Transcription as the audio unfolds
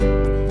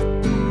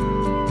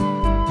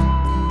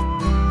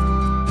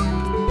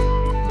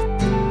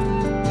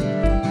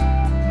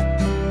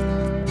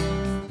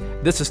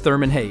This is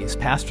Thurman Hayes,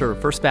 pastor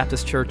of First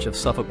Baptist Church of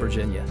Suffolk,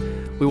 Virginia.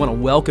 We want to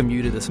welcome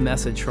you to this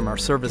message from our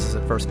services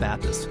at First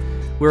Baptist.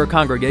 We're a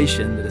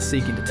congregation that is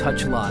seeking to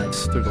touch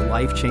lives through the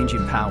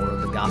life-changing power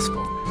of the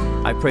gospel.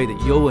 I pray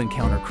that you'll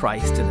encounter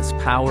Christ in his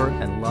power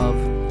and love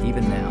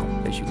even now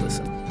as you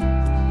listen.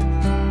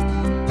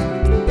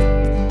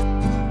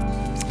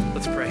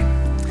 Let's pray.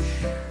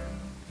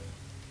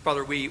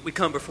 Father, we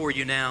come before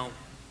you now,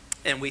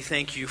 and we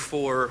thank you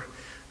for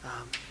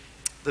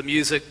the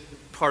music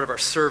part of our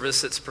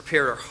service that's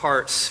prepared our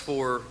hearts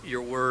for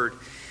your word.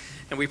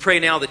 And we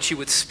pray now that you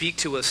would speak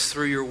to us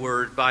through your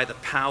word by the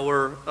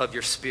power of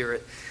your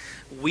Spirit.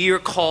 We are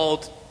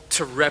called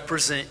to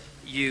represent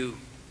you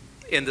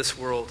in this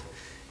world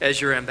as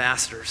your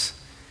ambassadors.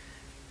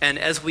 And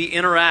as we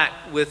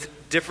interact with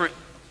different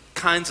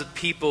kinds of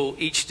people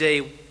each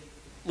day,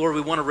 Lord,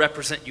 we want to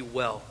represent you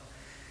well.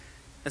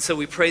 And so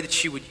we pray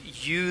that you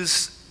would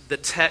use the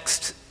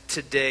text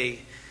today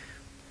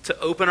to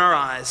open our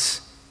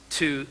eyes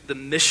to the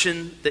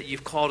mission that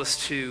you've called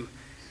us to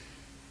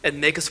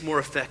and make us more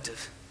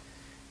effective.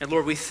 And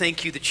Lord, we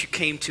thank you that you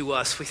came to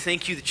us. We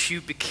thank you that you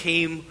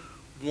became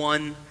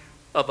one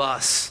of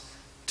us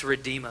to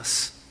redeem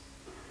us.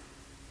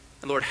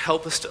 And Lord,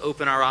 help us to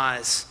open our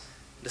eyes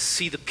to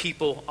see the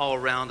people all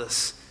around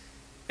us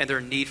and their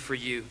need for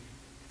you.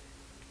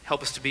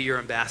 Help us to be your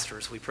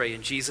ambassadors, we pray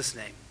in Jesus'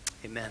 name.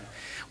 Amen.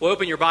 We'll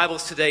open your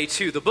Bibles today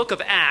to the book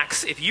of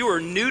Acts. If you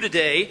are new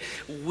today,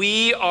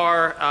 we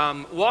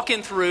are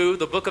walking through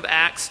the book of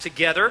Acts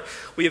together.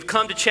 We have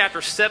come to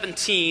chapter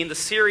 17. The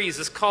series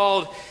is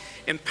called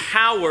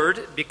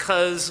Empowered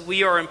because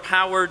we are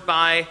empowered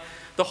by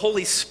the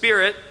Holy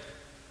Spirit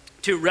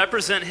to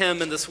represent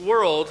him in this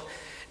world.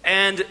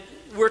 And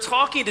we're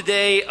talking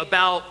today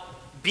about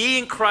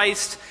being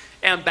Christ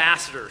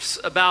ambassadors,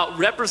 about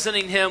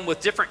representing him with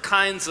different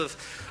kinds of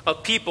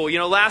people. You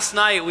know, last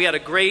night we had a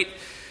great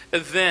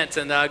event,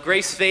 and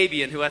Grace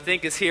Fabian, who I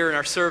think is here in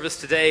our service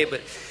today,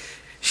 but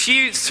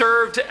she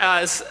served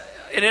as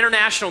an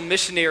international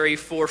missionary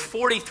for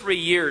 43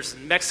 years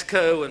in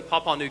Mexico and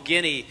Papua New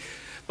Guinea.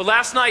 But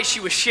last night she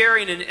was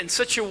sharing in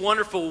such a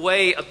wonderful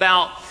way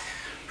about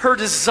her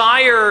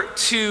desire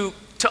to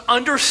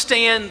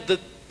understand the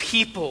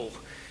people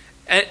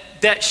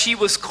that she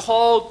was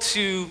called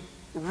to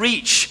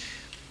reach.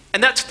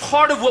 And that's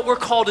part of what we're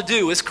called to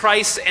do as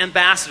Christ's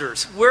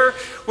ambassadors. We're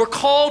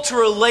called to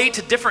relate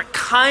to different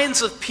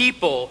kinds of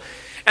people,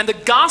 and the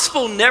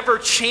gospel never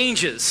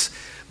changes.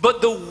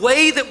 But the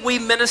way that we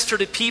minister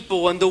to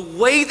people and the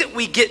way that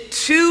we get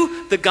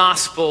to the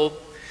gospel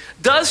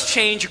does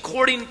change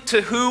according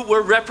to who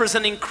we're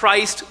representing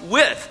Christ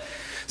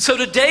with. So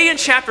today in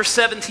chapter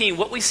 17,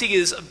 what we see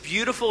is a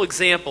beautiful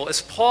example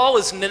as Paul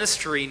is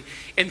ministering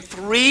in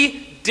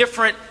 3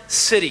 different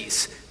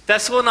cities: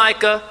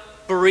 Thessalonica,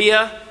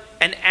 Berea,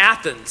 and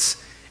Athens.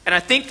 And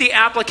I think the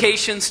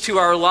applications to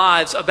our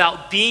lives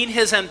about being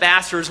his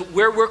ambassadors,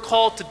 where we're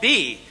called to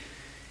be,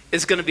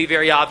 is going to be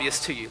very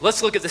obvious to you.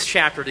 Let's look at this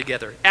chapter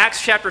together.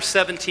 Acts chapter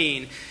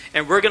 17,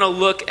 and we're going to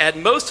look at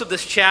most of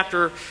this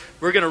chapter.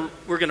 We're going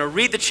to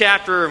read the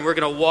chapter, and we're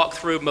going to walk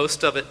through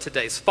most of it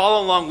today. So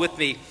follow along with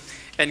me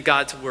in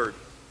God's word.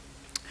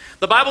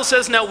 The Bible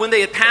says, "Now when they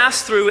had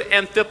passed through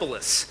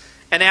Amphipolis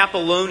and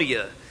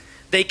Apollonia,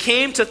 they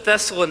came to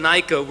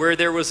Thessalonica, where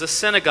there was a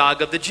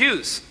synagogue of the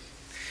Jews.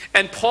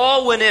 And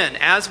Paul went in,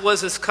 as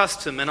was his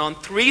custom, and on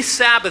 3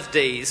 Sabbath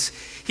days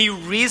he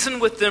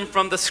reasoned with them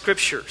from the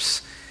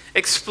Scriptures,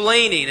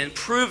 explaining and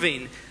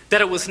proving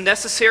that it was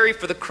necessary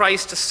for the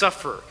Christ to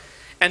suffer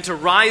and to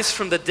rise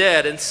from the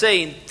dead, and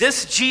saying,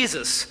 'This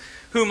Jesus,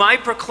 whom I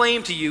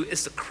proclaim to you,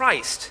 is the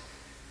Christ.'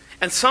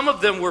 And some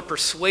of them were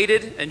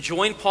persuaded and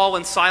joined Paul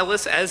and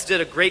Silas, as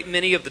did a great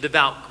many of the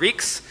devout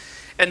Greeks,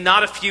 and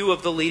not a few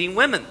of the leading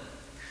women.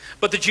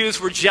 But the Jews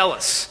were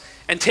jealous,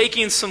 and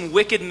taking some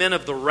wicked men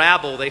of the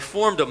rabble, they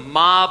formed a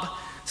mob,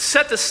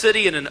 set the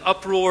city in an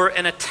uproar,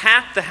 and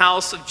attacked the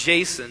house of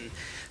Jason,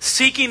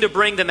 seeking to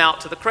bring them out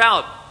to the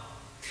crowd.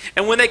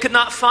 And when they could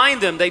not find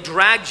them, they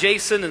dragged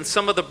Jason and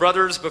some of the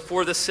brothers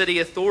before the city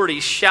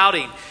authorities,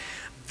 shouting,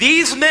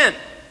 'These men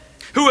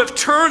who have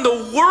turned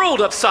the world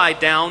upside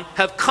down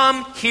have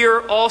come here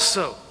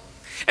also.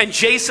 And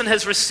Jason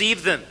has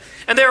received them.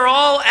 And they're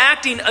all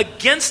acting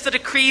against the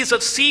decrees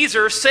of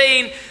Caesar,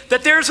 saying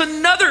that there's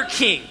another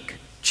king,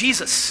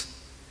 Jesus.'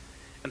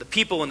 And the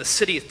people and the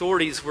city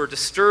authorities were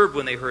disturbed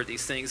when they heard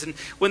these things. And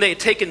when they had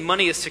taken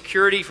money as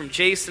security from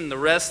Jason and the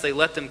rest, they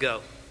let them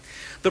go.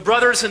 The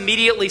brothers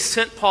immediately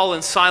sent Paul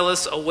and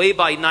Silas away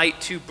by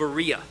night to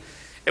Berea.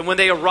 And when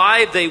they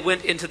arrived, they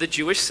went into the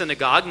Jewish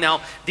synagogue.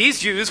 Now, these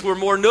Jews were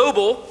more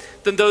noble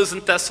than those in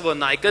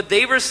Thessalonica.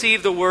 They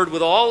received the word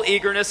with all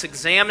eagerness,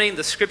 examining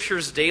the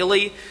Scriptures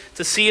daily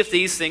to see if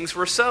these things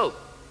were so.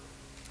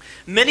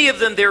 Many of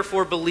them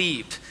therefore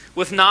believed,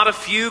 with not a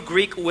few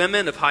Greek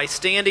women of high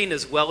standing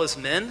as well as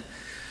men.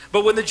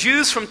 But when the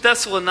Jews from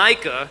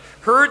Thessalonica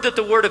heard that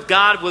the word of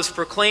God was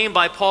proclaimed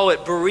by Paul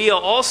at Berea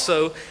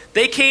also,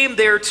 they came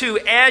there too,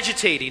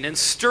 agitating and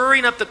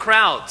stirring up the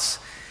crowds.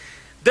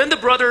 Then the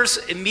brothers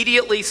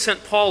immediately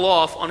sent Paul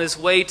off on his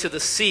way to the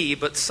sea,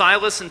 but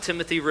Silas and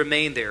Timothy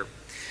remained there.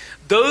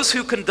 Those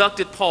who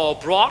conducted Paul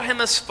brought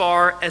him as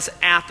far as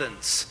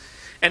Athens,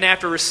 and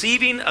after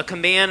receiving a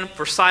command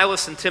for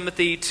Silas and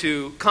Timothy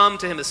to come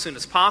to him as soon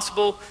as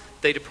possible,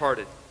 they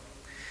departed.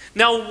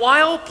 Now,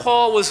 while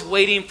Paul was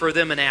waiting for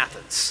them in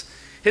Athens,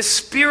 his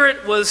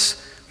spirit was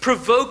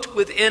provoked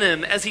within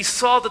him as he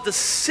saw that the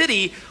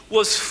city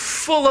was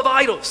full of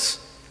idols.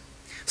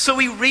 So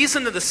he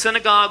reasoned in the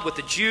synagogue with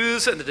the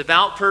Jews and the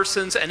devout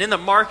persons, and in the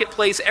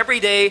marketplace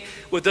every day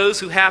with those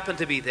who happened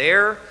to be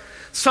there.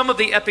 Some of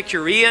the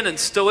Epicurean and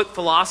Stoic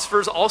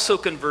philosophers also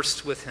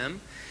conversed with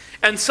him.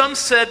 And some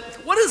said,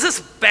 "What does this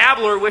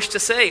babbler wish to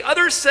say?"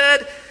 Others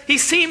said, "He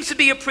seems to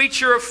be a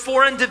preacher of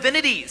foreign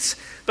divinities,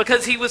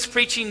 because he was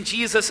preaching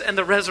Jesus and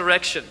the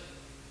resurrection."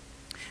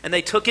 And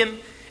they took him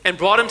and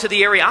brought him to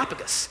the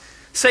Areopagus,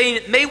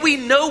 saying, "May we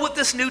know what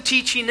this new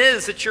teaching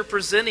is that you're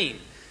presenting?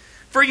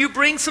 For you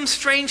bring some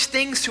strange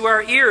things to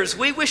our ears.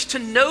 We wish to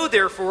know,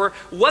 therefore,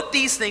 what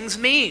these things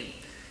mean."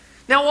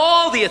 Now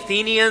all the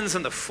Athenians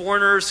and the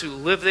foreigners who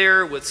live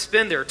there would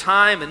spend their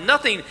time in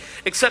nothing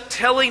except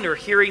telling or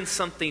hearing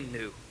something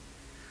new.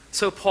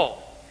 So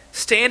Paul,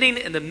 standing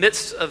in the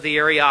midst of the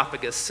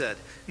Areopagus, said,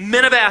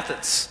 "Men of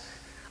Athens,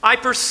 I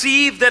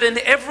perceive that in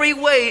every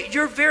way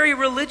you're very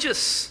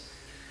religious.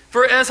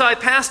 For as I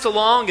passed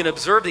along and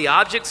observed the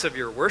objects of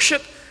your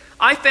worship,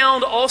 I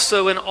found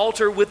also an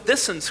altar with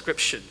this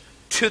inscription,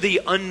 'To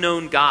the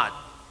unknown God.'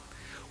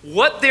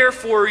 What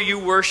therefore you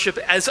worship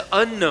as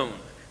unknown,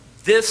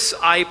 this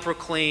I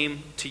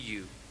proclaim to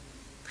you.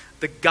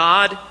 The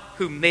God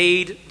who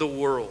made the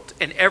world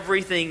and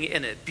everything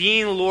in it,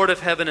 being Lord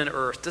of heaven and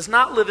earth, does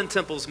not live in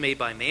temples made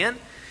by man,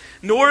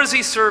 nor is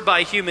he served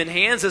by human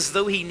hands as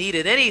though he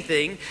needed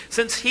anything,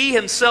 since he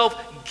himself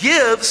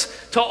gives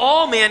to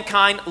all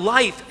mankind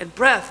life and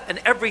breath and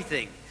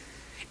everything.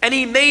 And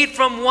he made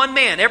from one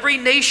man every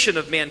nation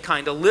of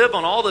mankind to live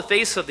on all the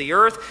face of the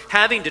earth,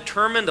 having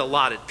determined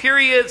allotted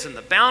periods and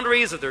the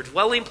boundaries of their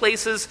dwelling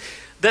places,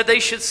 that they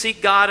should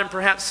seek God and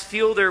perhaps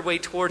feel their way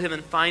toward him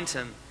and find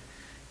him.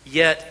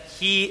 Yet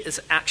he is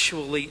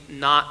actually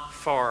not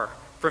far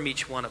from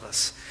each one of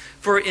us.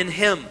 For in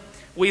him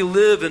we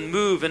live and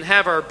move and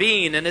have our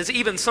being, and as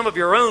even some of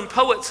your own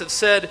poets have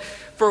said,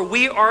 for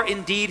we are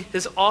indeed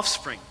his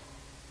offspring.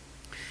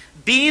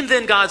 Being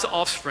then God's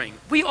offspring,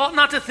 we ought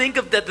not to think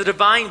of that the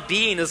divine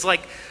being is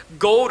like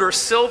gold or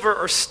silver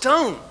or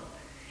stone,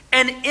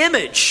 an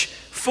image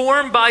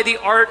formed by the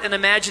art and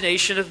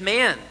imagination of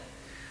man.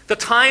 The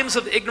times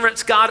of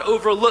ignorance God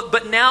overlooked,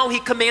 but now he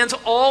commands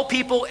all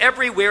people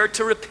everywhere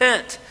to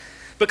repent,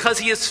 because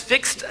he has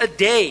fixed a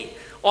day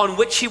on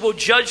which he will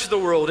judge the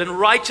world in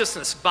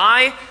righteousness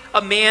by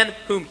a man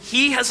whom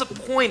he has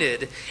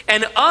appointed,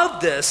 and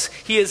of this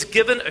he has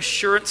given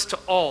assurance to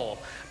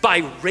all by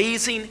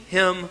raising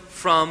him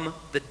from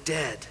the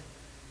dead.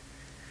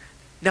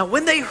 Now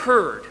when they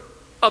heard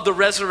of the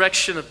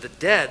resurrection of the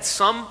dead,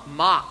 some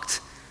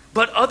mocked,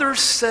 but others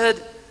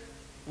said,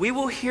 "We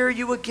will hear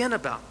you again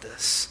about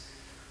this."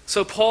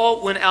 So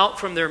Paul went out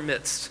from their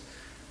midst,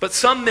 but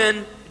some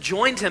men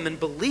joined him and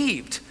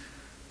believed,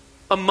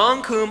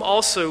 among whom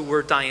also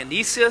were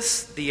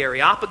Dionysius the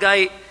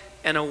Areopagite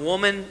and a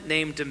woman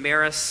named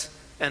Damaris,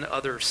 and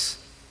others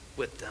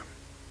with them.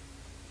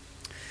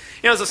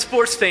 You know, as a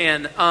sports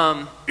fan,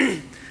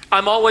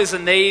 I'm always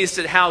amazed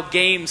at how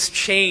games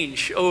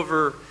change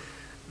over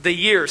the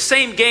years.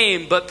 Same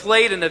game, but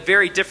played in a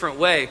very different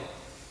way.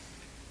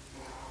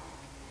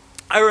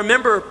 I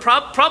remember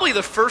probably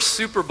the first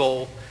Super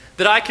Bowl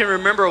that I can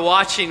remember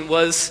watching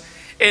was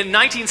in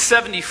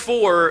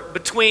 1974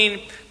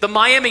 between the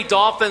Miami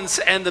Dolphins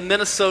and the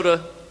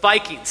Minnesota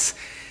Vikings.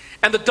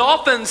 And the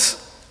Dolphins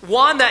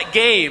won that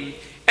game,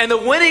 and the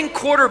winning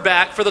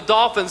quarterback for the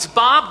Dolphins,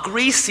 Bob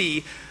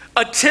Greasy,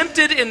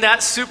 attempted in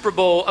that Super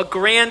Bowl a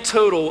grand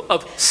total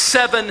of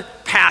 7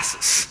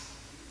 passes.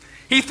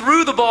 He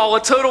threw the ball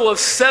a total of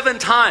 7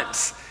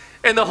 times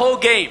in the whole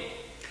game.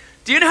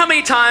 Do you know how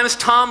many times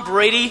Tom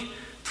Brady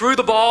threw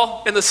the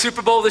ball in the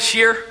Super Bowl this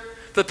year,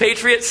 the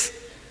Patriots?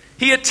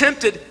 He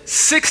attempted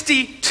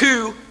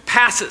 62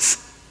 passes.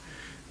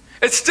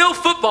 It's still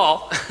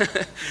football,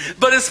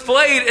 but it's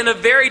played in a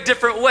very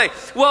different way.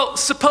 Well,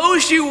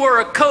 suppose you were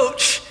a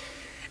coach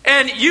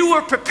and you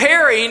were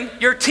preparing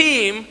your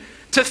team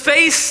to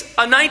face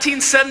a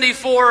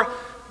 1974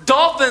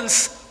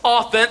 Dolphins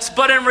offense,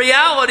 but in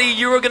reality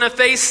you were going to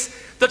face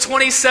the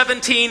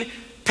 2017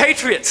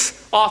 Patriots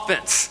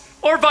offense,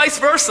 or vice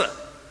versa.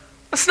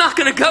 That's not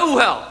going to go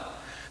well.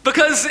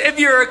 Because if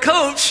you're a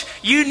coach,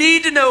 you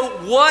need to know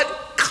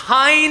what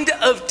kind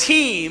of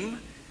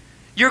team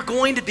you're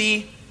going to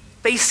be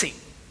facing.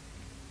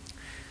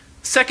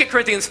 2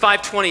 Corinthians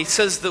 5:20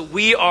 says that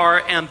we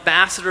are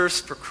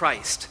ambassadors for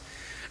Christ.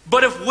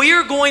 But if we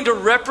are going to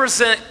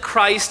represent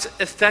Christ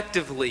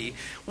effectively,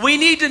 we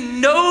need to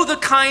know the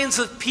kinds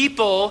of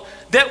people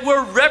that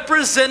we're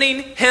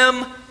representing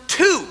him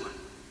to.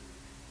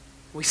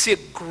 We see a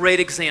great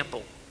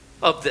example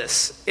of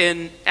this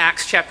in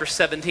Acts chapter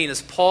 17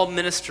 as Paul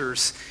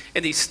ministers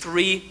in these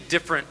three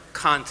different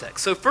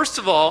contexts. So first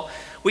of all,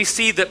 we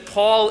see that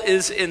Paul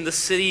is in the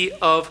city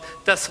of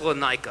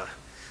Thessalonica.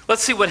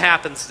 Let's see what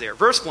happens there.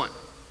 Verse 1.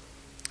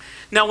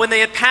 Now when they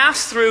had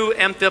passed through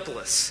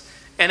Amphipolis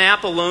and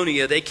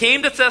Apollonia, they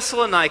came to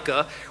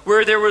Thessalonica,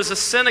 where there was a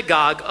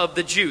synagogue of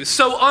the Jews.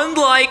 So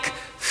unlike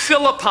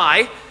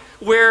Philippi,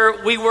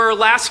 where we were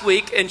last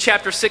week in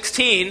chapter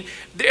 16,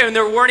 and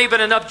there weren't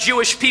even enough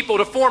Jewish people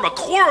to form a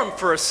quorum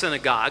for a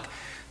synagogue,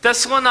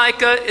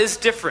 Thessalonica is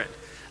different.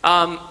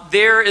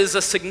 There is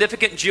a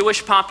significant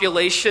Jewish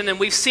population, and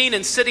we've seen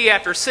in city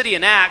after city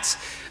in Acts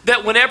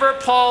that whenever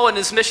Paul and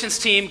his missions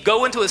team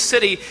go into a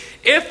city,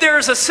 if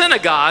there's a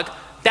synagogue,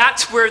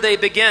 that's where they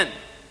begin.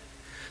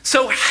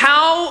 So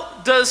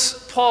how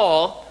does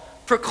Paul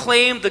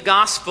proclaim the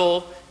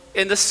gospel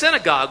in the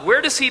synagogue?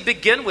 Where does he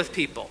begin with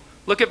people?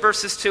 Look at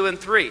verses 2 and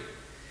 3. It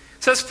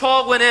says,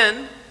 Paul went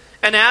in,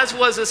 and as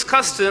was his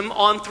custom,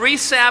 on 3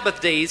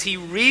 Sabbath days, he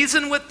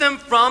reasoned with them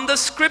from the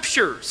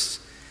Scriptures,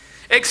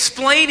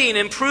 explaining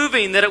and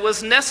proving that it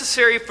was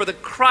necessary for the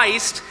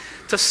Christ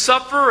to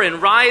suffer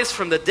and rise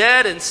from the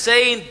dead, and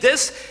saying,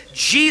 this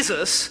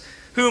Jesus,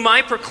 whom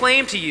I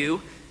proclaim to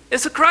you,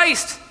 is the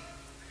Christ.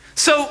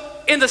 So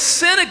in the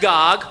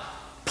synagogue,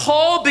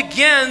 Paul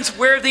begins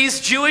where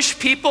these Jewish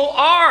people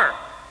are.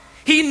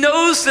 He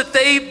knows that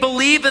they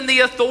believe in the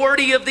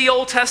authority of the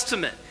Old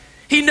Testament.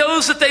 He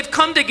knows that they've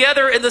come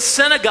together in the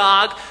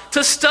synagogue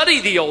to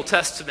study the Old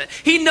Testament.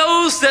 He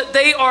knows that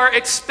they are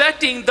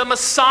expecting the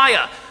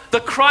Messiah, the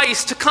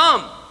Christ, to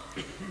come.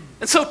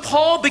 And so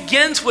Paul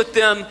begins with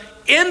them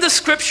in the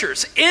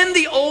Scriptures, in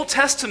the Old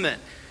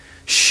Testament,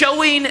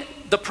 showing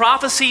the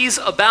prophecies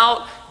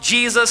about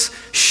Jesus,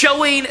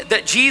 showing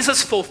that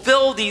Jesus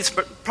fulfilled these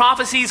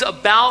prophecies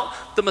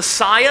about the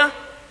Messiah.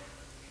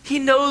 He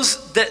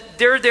knows that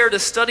they're there to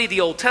study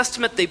the Old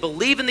Testament. They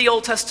believe in the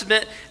Old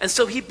Testament. And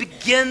so he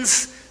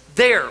begins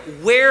there,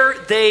 where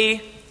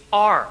they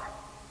are.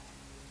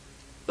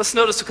 Let's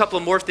notice a couple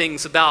of more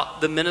things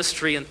about the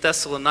ministry in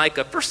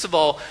Thessalonica. First of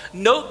all,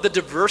 note the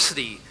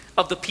diversity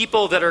of the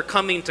people that are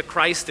coming to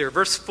Christ there.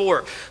 Verse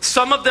 4,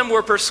 some of them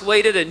were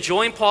persuaded and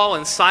joined Paul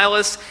and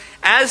Silas,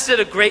 as did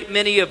a great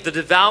many of the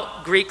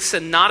devout Greeks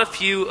and not a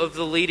few of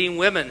the leading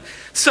women.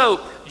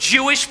 So,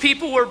 Jewish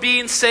people were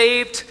being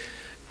saved,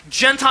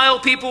 Gentile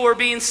people were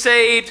being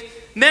saved,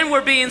 men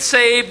were being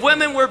saved,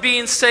 women were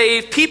being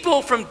saved,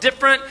 people from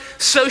different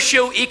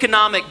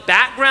socioeconomic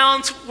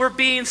backgrounds were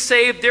being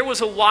saved. There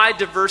was a wide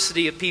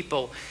diversity of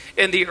people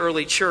in the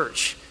early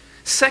church.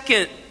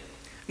 Second,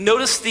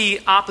 notice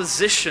the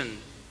opposition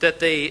that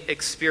they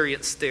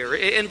experienced there.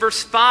 In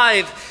verse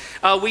 5,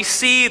 we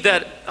see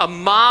that a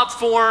mob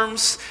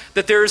forms,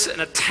 that there's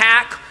an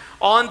attack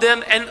on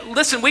them. And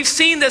listen, we've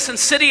seen this in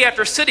city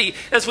after city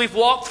as we've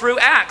walked through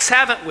Acts,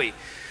 haven't we?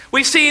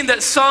 We've seen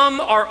that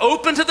some are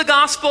open to the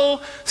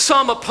gospel,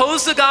 some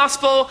oppose the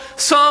gospel,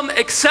 some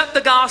accept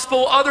the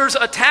gospel, others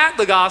attack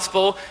the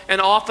gospel, and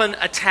often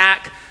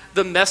attack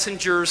the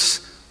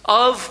messengers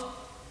of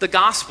the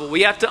gospel.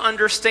 We have to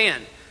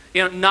understand,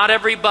 not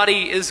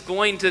everybody is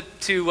going to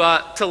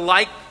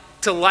like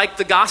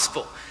the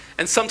gospel,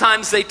 and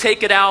sometimes they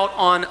take it out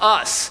on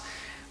us.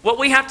 What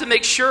we have to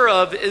make sure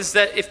of is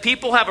that if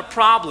people have a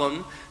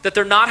problem, that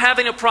they're not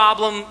having a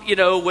problem,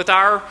 with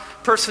our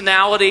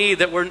personality,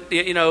 that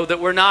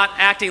we're not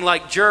acting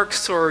like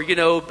jerks or,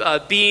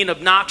 being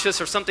obnoxious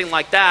or something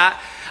like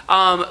that.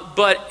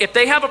 But if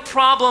they have a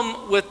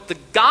problem with the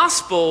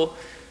gospel,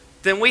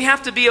 then we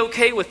have to be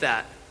okay with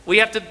that.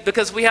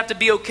 Because we have to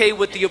be okay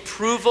with the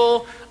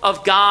approval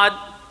of God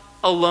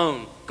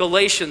alone.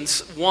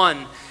 Galatians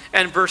 1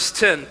 and verse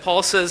 10,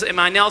 Paul says, am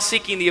I now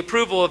seeking the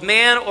approval of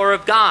man or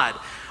of God?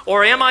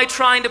 Or am I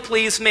trying to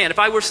please man? If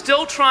I were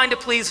still trying to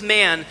please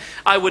man,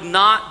 I would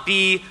not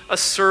be a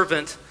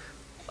servant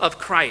of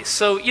Christ.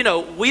 So,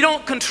 we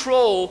don't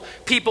control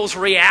people's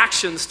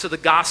reactions to the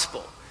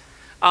gospel.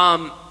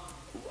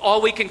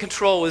 All we can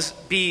control is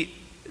be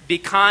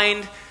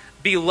kind,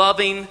 be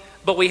loving,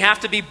 but we have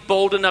to be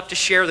bold enough to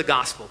share the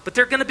gospel. But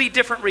there are going to be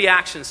different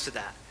reactions to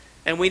that,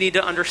 and we need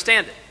to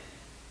understand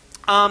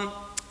it.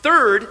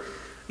 Third,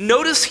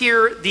 notice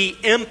here the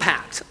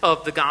impact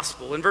of the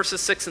gospel in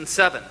verses 6 and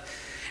 7.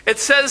 It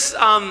says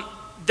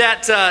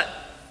that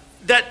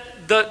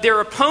their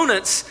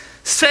opponents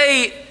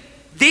say,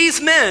 these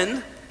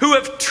men who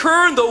have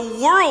turned the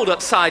world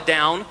upside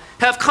down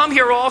have come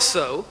here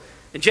also,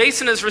 and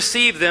Jason has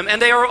received them,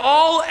 and they are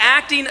all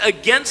acting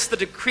against the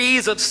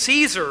decrees of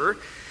Caesar,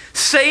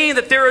 saying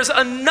that there is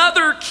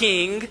another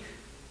king,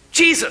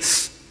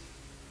 Jesus.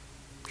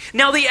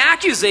 Now the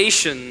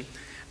accusation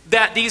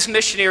that these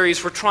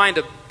missionaries were trying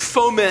to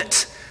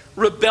foment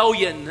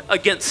rebellion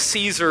against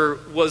Caesar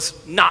was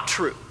not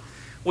true.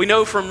 We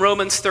know from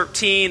Romans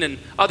 13 and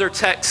other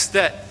texts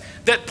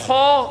that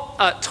Paul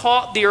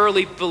taught the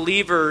early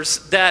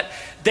believers that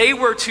they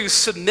were to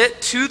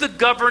submit to the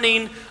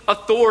governing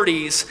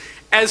authorities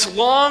as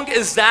long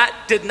as that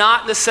did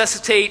not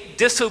necessitate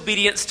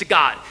disobedience to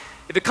God.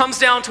 If it comes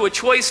down to a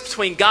choice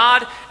between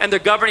God and the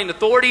governing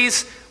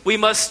authorities, we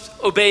must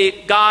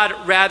obey God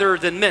rather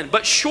than men.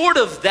 But short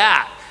of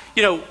that,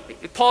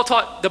 Paul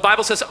taught, the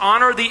Bible says,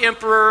 honor the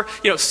emperor,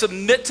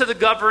 submit to the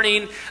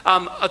governing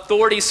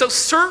authorities. So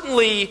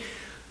certainly,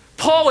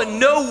 Paul in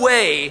no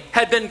way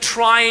had been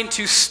trying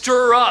to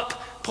stir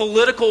up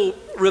political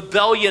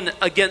rebellion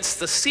against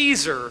the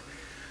Caesar.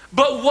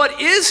 But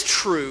what is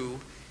true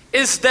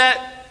is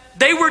that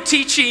they were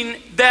teaching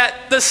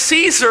that the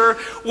Caesar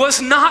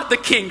was not the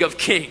King of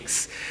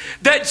Kings,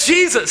 that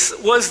Jesus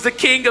was the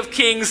King of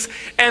Kings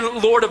and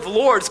Lord of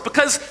Lords,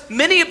 because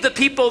many of the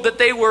people that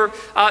they were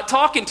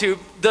talking to,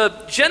 the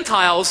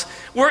Gentiles,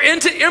 were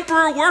into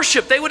emperor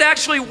worship. They would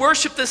actually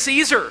worship the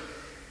Caesar,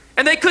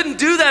 and they couldn't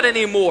do that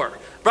anymore,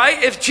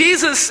 right? If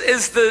Jesus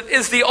is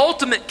the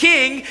ultimate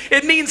king,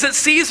 it means that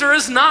Caesar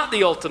is not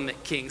the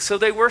ultimate king. So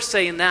they were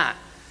saying that.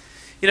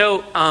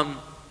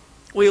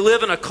 We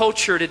live in a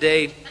culture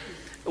today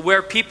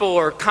where people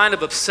are kind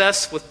of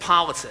obsessed with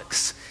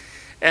politics.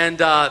 And,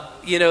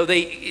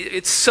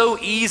 it's so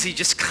easy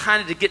just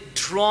kind of to get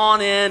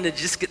drawn in and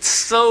just get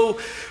so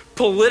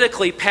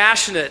politically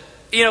passionate.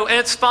 And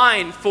it's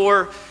fine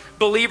for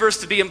believers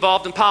to be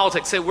involved in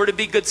politics. We're to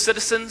be good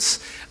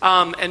citizens.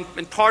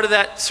 And part of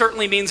that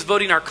certainly means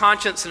voting our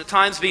conscience and at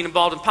times being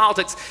involved in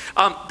politics.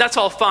 That's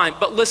all fine.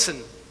 But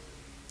listen,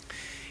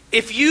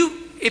 if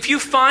you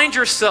find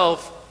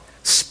yourself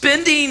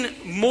spending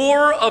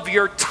more of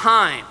your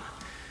time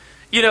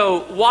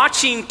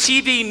watching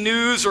TV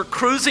news or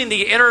cruising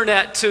the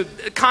internet to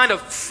kind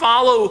of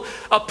follow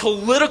a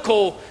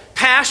political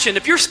passion,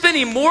 if you're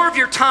spending more of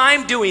your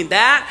time doing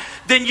that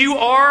than you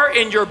are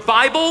in your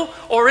Bible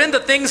or in the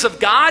things of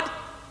God,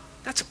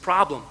 that's a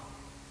problem.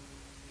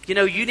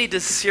 You need to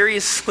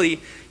seriously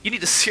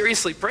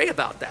pray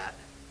about that.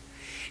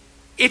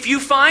 If you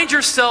find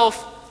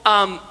yourself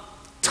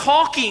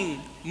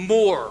talking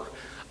more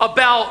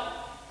about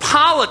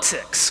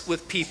politics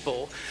with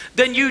people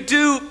than you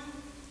do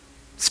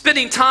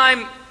spending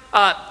time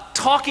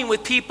talking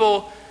with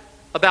people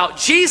about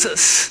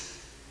Jesus,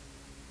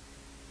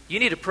 you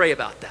need to pray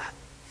about that.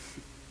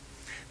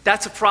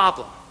 That's a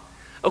problem.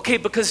 Okay,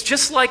 because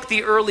just like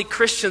the early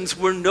Christians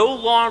were no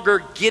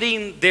longer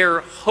getting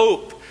their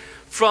hope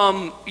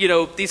from,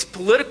 these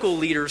political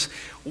leaders,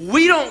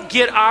 we don't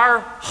get our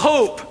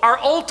hope. Our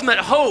ultimate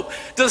hope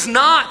does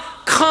not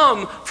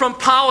come from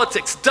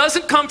politics,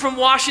 doesn't come from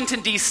Washington,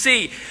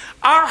 D.C.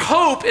 Our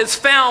hope is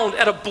found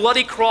at a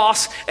bloody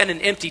cross and an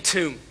empty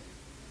tomb.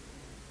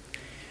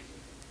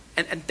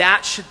 And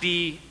that should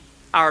be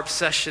our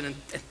obsession, and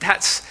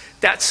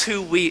that's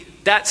who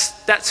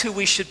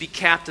we should be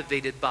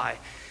captivated by,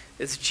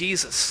 is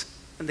Jesus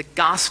and the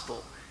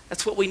gospel.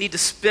 That's what we need to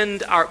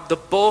spend the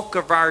bulk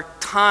of our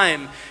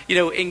time,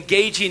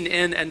 engaging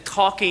in and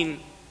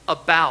talking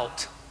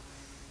about.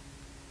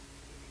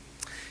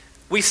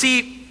 We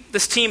see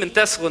this team in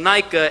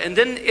Thessalonica, and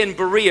then in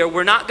Berea.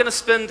 We're not going to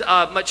spend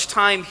much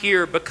time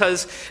here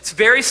because it's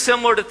very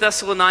similar to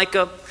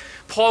Thessalonica.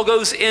 Paul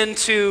goes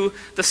into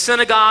the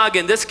synagogue.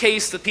 In this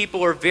case, the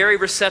people are very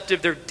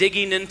receptive. They're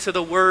digging into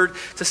the word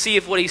to see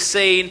if what he's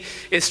saying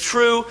is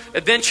true.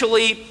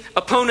 Eventually,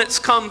 opponents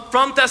come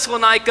from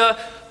Thessalonica.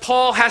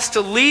 Paul has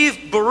to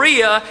leave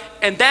Berea,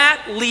 and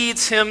that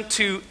leads him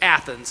to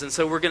Athens. And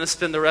so we're going to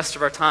spend the rest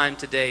of our time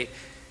today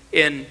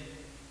in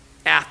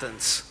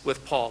Athens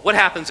with Paul. What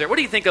happens there? What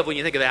do you think of when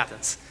you think of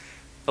Athens?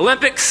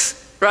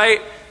 Olympics, right?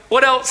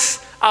 What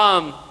else?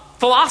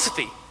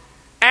 Philosophy.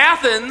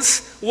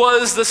 Athens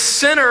was the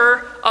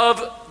center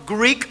of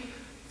Greek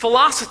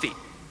philosophy.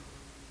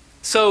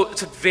 So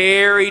it's a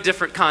very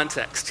different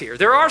context here.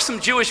 There are some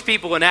Jewish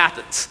people in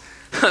Athens,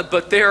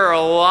 but there are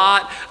a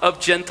lot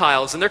of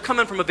Gentiles, and they're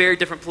coming from a very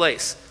different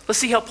place. Let's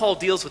see how Paul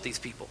deals with these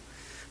people.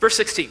 Verse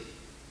 16.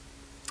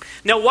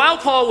 Now, while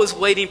Paul was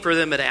waiting for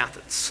them at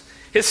Athens,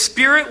 his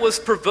spirit was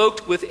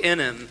provoked within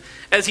him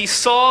as he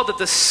saw that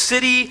the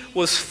city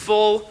was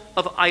full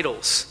of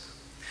idols.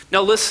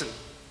 Now listen,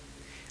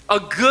 a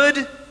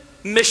good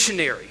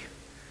missionary,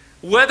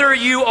 whether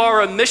you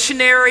are a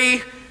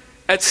missionary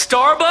at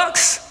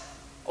Starbucks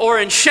or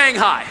in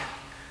Shanghai,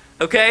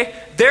 okay?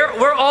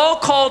 We're all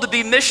called to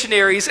be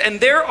missionaries,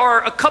 and there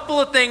are a couple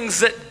of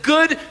things that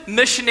good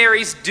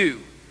missionaries do.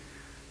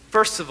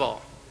 First of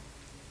all,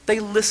 they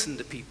listen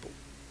to people.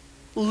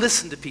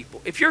 Listen to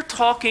people. If you're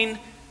talking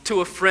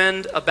to a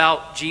friend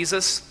about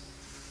Jesus,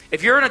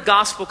 if you're in a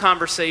gospel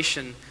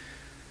conversation,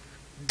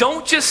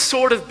 don't just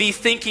sort of be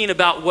thinking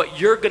about what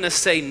you're going to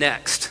say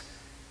next.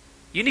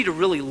 You need to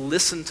really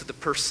listen to the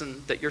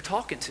person that you're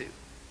talking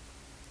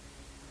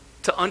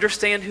to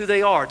understand who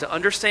they are, to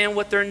understand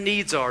what their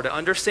needs are, to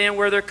understand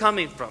where they're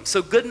coming from.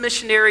 So good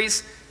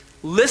missionaries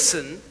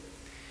listen.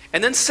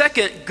 And then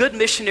second, good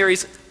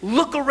missionaries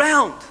look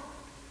around.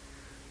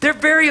 They're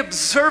very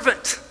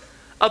observant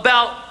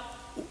about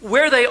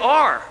where they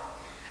are.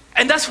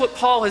 And that's what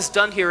Paul has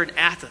done here in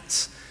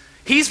Athens.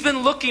 He's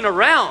been looking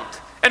around.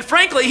 And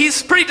frankly,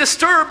 he's pretty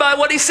disturbed by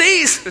what he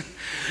sees.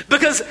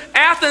 Because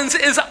Athens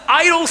is an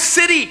idol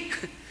city.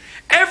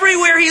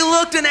 Everywhere he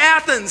looked in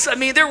Athens,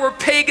 there were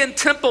pagan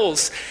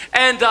temples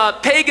and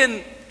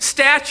pagan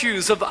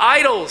statues of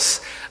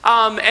idols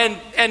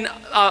and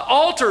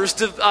altars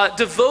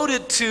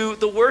devoted to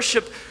the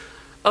worship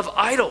of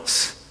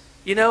idols.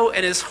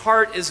 And his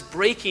heart is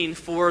breaking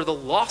for the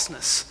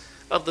lostness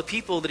of the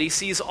people that he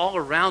sees all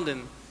around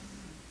him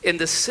in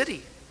this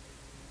city.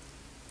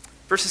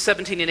 Verses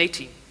 17 and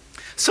 18.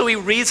 So he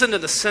reasoned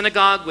in the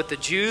synagogue with the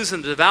Jews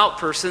and the devout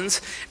persons,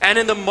 and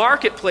in the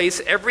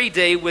marketplace every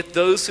day with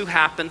those who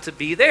happened to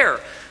be there.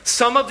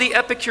 Some of the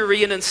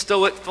Epicurean and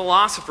Stoic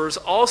philosophers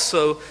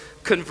also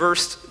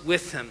conversed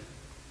with him.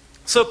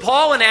 So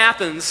Paul in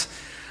Athens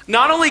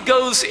not only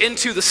goes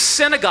into the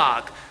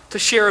synagogue to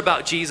share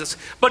about Jesus,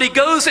 but he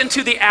goes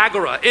into the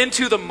agora,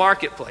 into the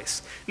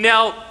marketplace.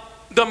 Now,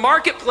 the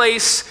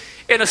marketplace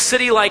in a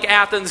city like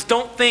Athens,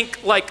 don't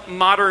think like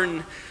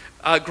modern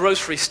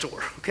grocery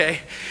store, okay?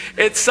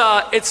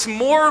 It's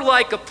more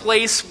like a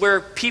place where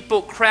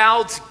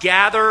crowds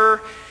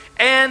gather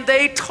and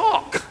they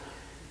talk.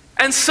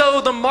 And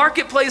so the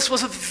marketplace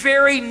was a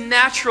very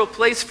natural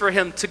place for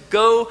him to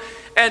go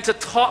and to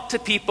talk to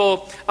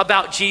people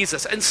about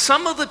Jesus. And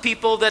some of the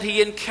people that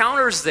he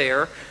encounters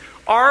there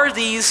are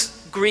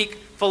these Greek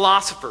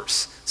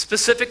philosophers,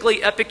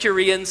 specifically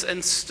Epicureans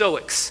and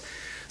Stoics.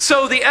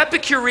 So the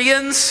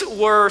Epicureans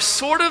were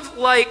sort of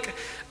like,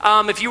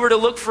 if you were to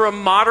look for a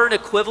modern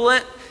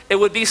equivalent, it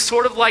would be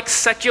sort of like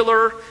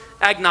secular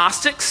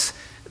agnostics.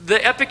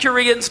 The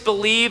Epicureans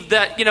believed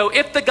that,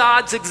 if the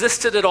gods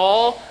existed at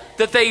all,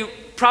 that they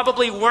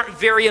probably weren't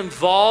very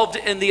involved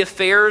in the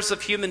affairs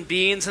of human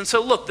beings. And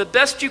so look, the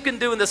best you can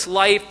do in this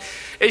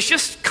life is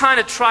just kind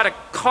of try to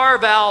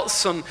carve out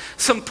some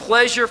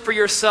pleasure for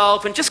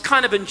yourself and just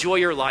kind of enjoy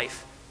your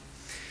life.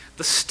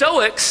 The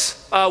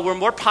Stoics were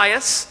more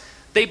pious.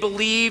 They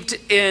believed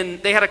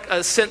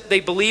they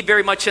believed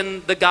very much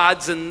in the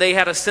gods, and they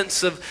had a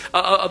sense of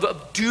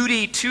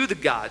duty to the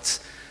gods.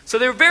 So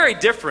they were very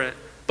different.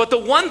 But the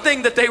one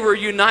thing that they were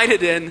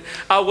united in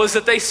was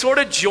that they sort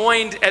of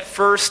joined at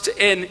first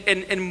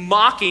in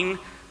mocking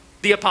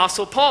the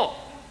Apostle Paul.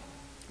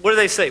 What do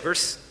they say?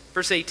 Verse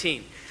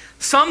 18.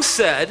 Some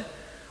said,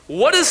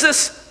 "What does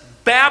this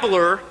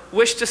babbler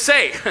wish to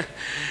say?"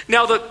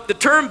 Now the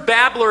term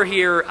babbler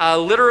here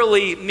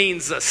literally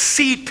means a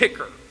seed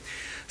picker.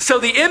 So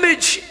the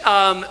image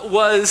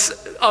was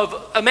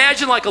of,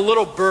 imagine like a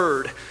little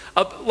bird,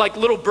 like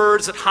little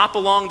birds that hop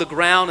along the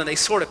ground and they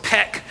sort of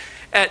peck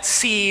at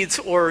seeds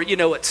or,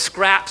 at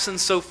scraps and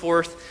so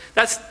forth.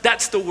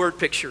 That's the word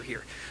picture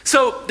here.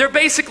 So they're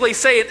basically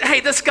saying, hey,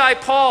 this guy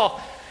Paul,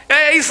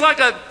 he's like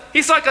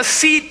a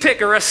seed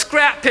picker, a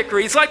scrap picker.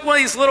 He's like one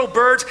of these little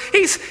birds.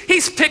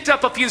 He's picked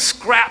up a few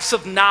scraps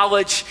of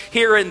knowledge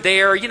here and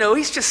there.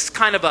 He's just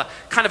kind of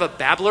a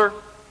babbler.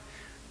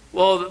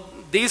 Well,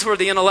 these were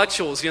the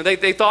intellectuals.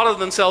 They thought of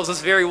themselves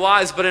as very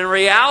wise, but in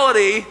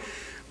reality,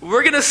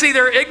 we're going to see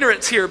their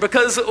ignorance here,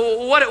 because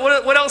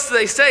what else do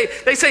they say?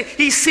 They say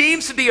he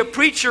seems to be a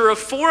preacher of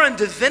foreign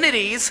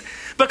divinities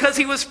because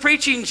he was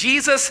preaching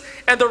Jesus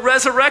and the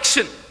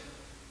resurrection.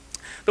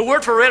 The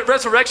word for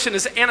resurrection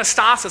is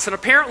anastasis, and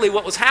apparently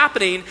what was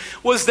happening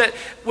was that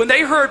when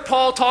they heard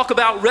Paul talk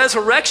about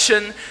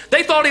resurrection,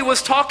 they thought he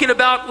was talking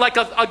about like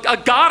a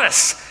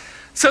goddess.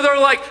 So they're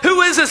like,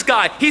 who is this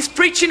guy? He's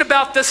preaching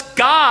about this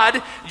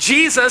God,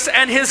 Jesus,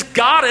 and his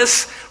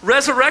goddess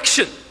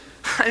resurrection.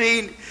 I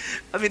mean,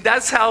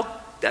 that's how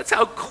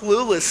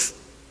clueless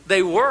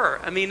they were.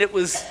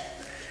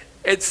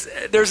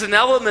 There's an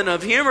element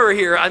of humor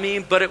here.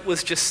 But it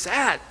was just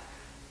sad.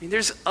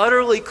 There's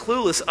utterly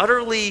clueless,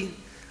 utterly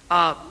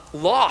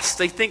lost.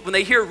 They think when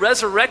they hear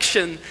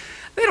resurrection,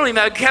 they don't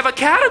even have a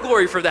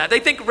category for that.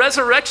 They think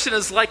resurrection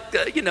is like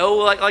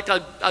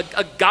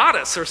a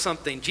goddess or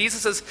something.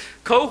 Jesus'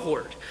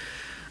 cohort.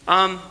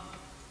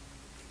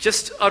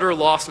 Just utter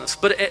lostness.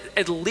 But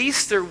at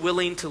least they're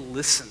willing to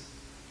listen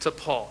to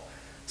Paul.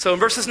 So in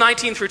verses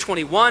 19 through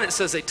 21, it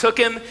says they took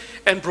him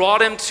and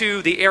brought him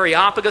to the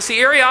Areopagus. The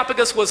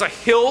Areopagus was a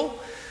hill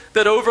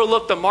that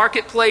overlooked the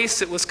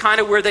marketplace. It was kind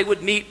of where they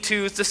would meet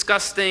to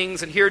discuss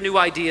things and hear new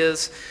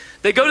ideas.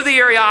 They go to the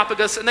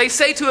Areopagus and they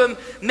say to him,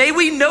 "May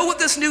we know what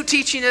this new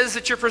teaching is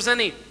that you're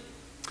presenting?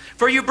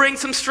 For you bring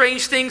some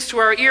strange things to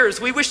our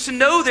ears. We wish to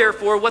know,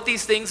 therefore, what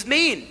these things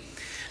mean."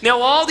 Now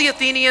all the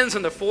Athenians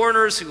and the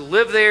foreigners who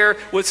lived there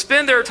would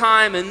spend their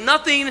time in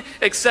nothing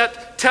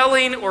except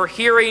telling or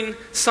hearing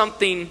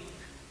something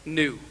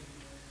new.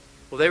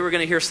 Well, they were going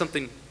to hear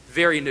something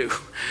very new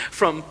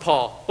from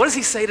Paul. What does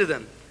he say to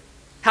them?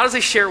 How does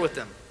he share with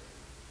them?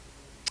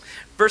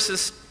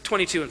 Verses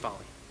 22 and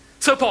following.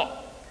 So Paul,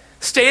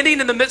 standing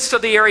in the midst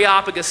of the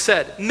Areopagus,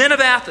 said, "Men of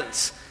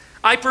Athens,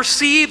 I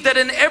perceive that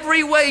in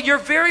every way you're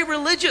very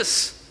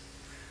religious.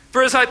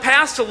 For as I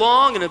passed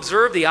along and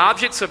observed the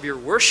objects of your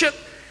worship,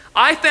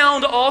 I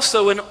found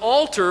also an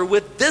altar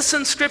with this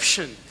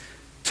inscription,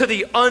 'To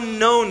the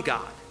unknown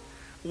God.'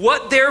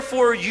 What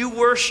therefore you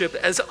worship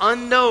as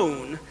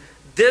unknown,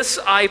 this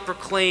I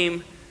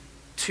proclaim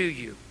to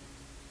you."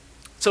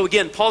 So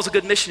again, Paul's a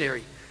good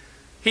missionary.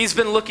 He's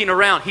been looking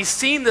around. He's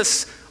seen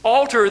this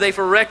altar they've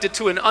erected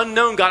to an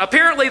unknown God.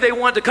 Apparently they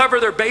wanted to cover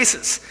their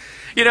bases.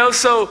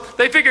 So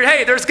they figured,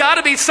 hey, there's got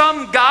to be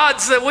some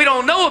gods that we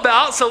don't know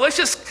about, so let's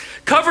just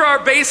cover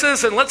our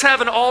bases and let's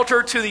have an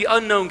altar to the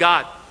unknown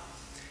God.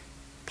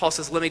 Paul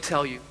says, let me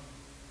tell you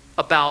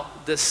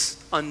about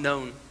this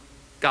unknown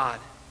God.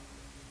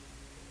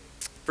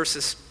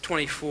 Verses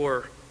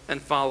 24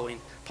 and following.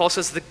 Paul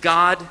says, the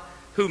God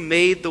who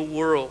made the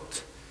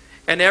world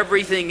and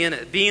everything in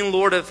it, being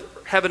Lord of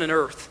heaven and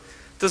earth,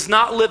 does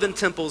not live in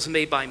temples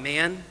made by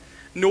man,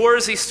 nor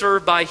is he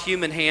served by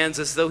human hands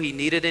as though he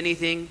needed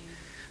anything,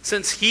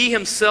 since he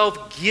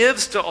himself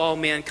gives to all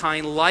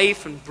mankind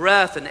life and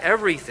breath and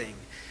everything.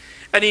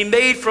 And he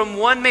made from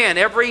one man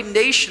every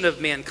nation of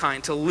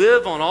mankind to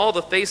live on all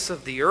the face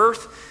of the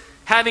earth,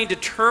 having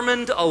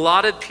determined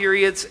allotted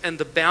periods and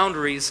the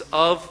boundaries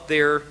of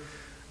their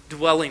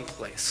dwelling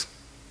place.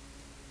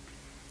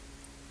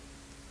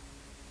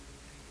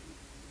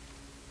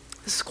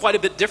 This is quite a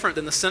bit different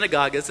than the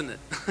synagogue, isn't it?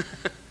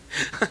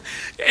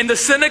 In the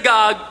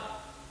synagogue,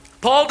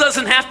 Paul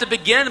doesn't have to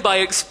begin by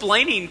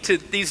explaining to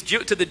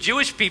the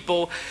Jewish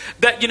people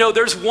that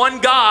there's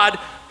one God,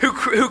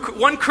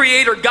 one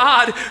Creator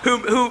God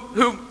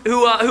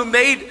who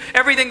made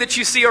everything that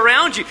you see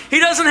around you. He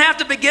doesn't have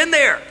to begin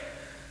there.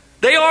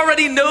 They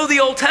already know the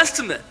Old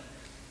Testament.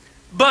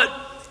 But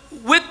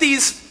with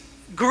these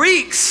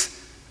Greeks,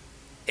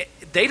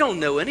 they don't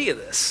know any of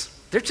this.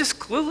 They're just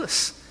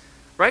clueless,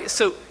 right?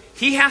 So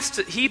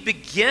he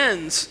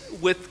begins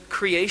with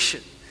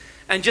creation.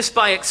 And just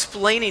by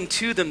explaining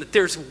to them that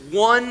there's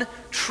one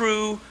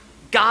true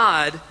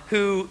God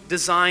who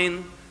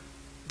designed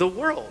the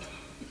world.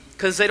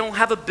 Because they don't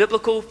have a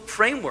biblical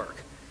framework.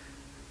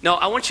 Now,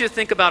 I want you to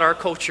think about our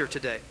culture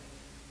today.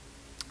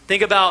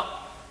 Think about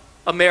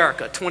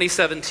America,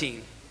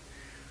 2017.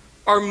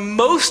 Are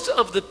most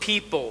of the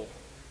people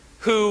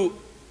who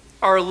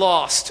are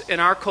lost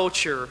in our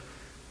culture,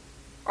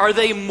 are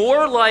they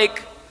more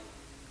like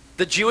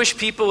the Jewish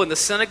people in the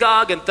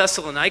synagogue in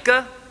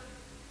Thessalonica?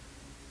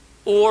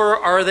 Or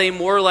are they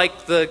more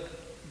like the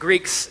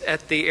Greeks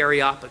at the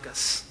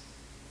Areopagus?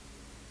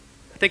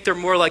 I think they're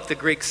more like the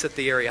Greeks at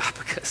the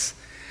Areopagus.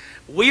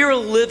 We are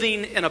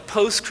living in a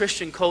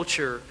post-Christian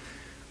culture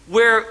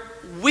where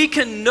we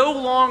can no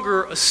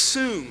longer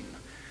assume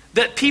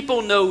that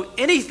people know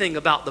anything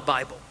about the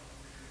Bible.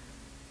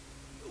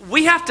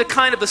 We have to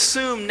kind of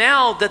assume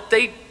now that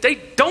they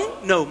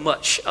don't know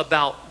much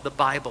about the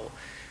Bible.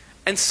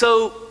 And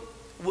so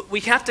we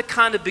have to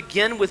kind of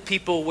begin with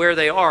people where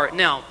they are.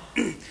 Now,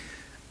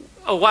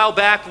 a while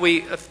back,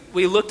 we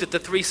looked at the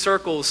three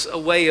circles, a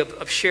way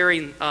of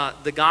sharing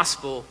the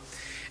gospel.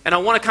 And I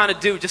want to kind of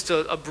do just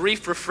a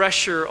brief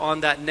refresher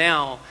on that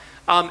now.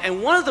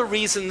 And one of the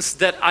reasons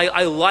that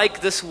I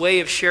like this way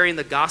of sharing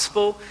the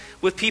gospel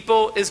with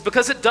people is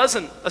because it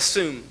doesn't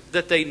assume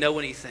that they know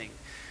anything,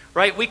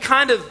 right? We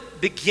kind of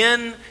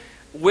begin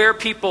where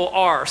people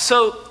are.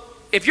 So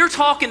if you're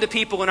talking to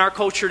people in our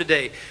culture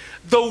today,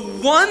 the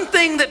one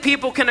thing that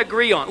people can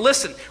agree on,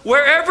 listen,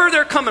 wherever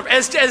they're coming,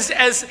 as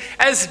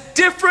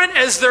different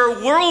as their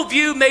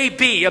worldview may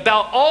be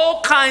about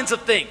all kinds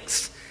of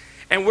things,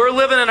 and we're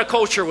living in a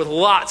culture with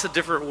lots of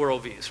different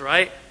worldviews,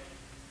 right?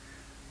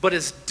 But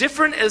as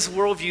different as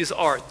worldviews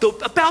are,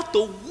 about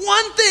the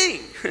one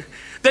thing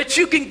that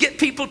you can get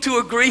people to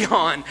agree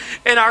on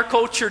in our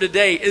culture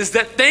today is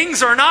that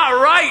things are not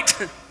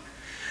right.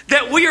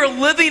 That we are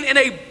living in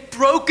a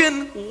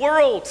broken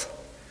world.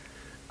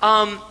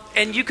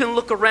 And you can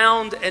look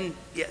around and,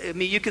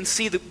 you can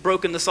see the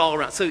brokenness all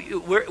around. So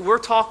we're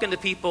talking to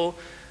people,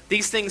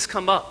 these things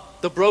come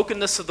up. The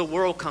brokenness of the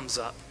world comes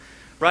up,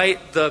 right?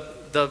 The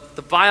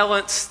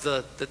violence,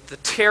 the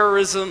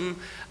terrorism,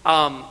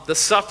 the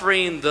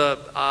suffering,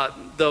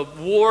 the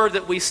war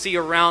that we see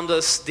around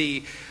us,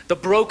 the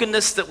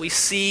brokenness that we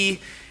see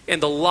in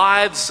the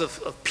lives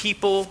of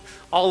people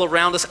all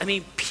around us. I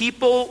mean,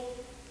 people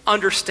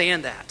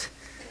understand that.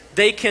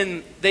 They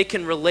can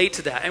relate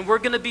to that. And we're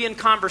going to be in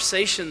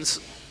conversations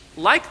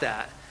like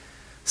that.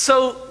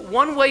 So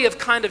one way of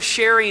kind of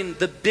sharing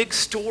the big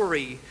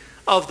story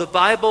of the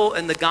Bible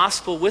and the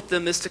gospel with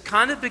them is to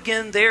kind of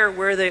begin there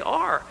where they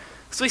are.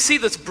 So we see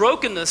this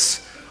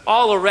brokenness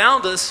all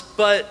around us,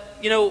 but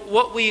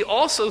what we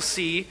also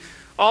see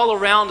all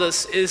around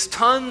us is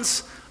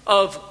tons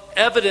of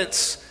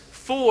evidence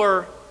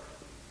for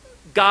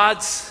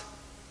God's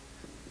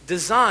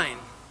design.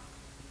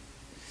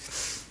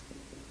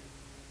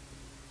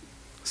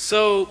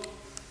 So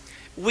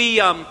we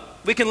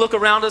can look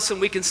around us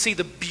and we can see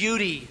the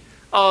beauty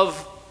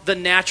of the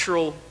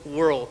natural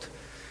world.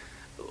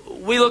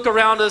 We look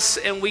around us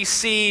and we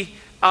see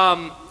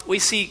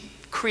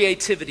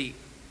creativity.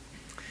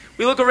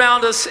 We look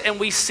around us and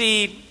we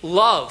see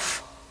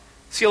love.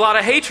 See a lot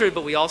of hatred,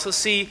 but we also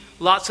see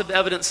lots of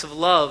evidence of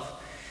love.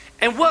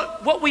 And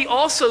what we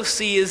also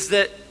see is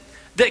that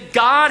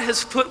God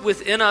has put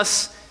within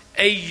us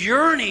a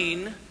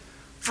yearning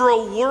for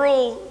a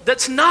world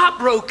that's not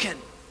broken.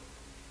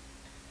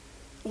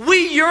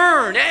 We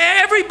yearn,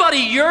 everybody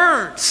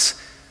yearns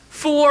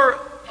for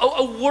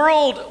a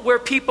world where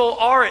people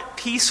are at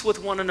peace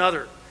with one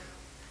another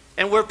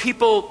and where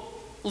people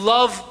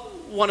love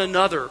one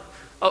another,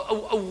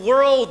 a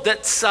world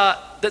that's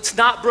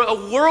not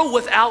a world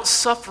without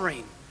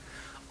suffering.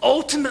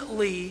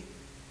 Ultimately,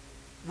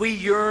 we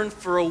yearn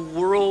for a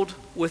world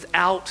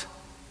without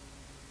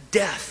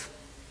death.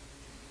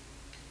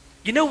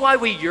 You know why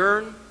we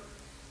yearn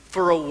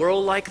for a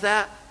world like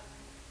that?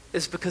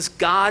 Is because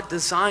God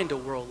designed a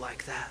world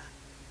like that.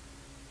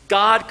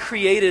 God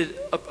created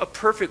a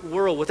perfect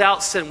world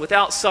without sin,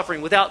 without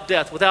suffering, without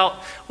death,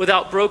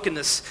 without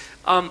brokenness.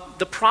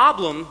 The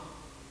problem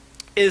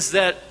is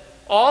that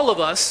all of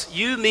us,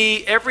 you,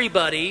 me,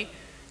 everybody,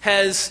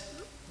 has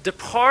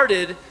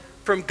departed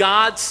from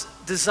God's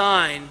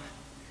design,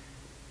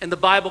 and the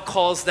Bible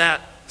calls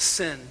that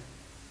sin.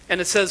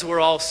 And it says we're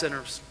all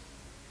sinners.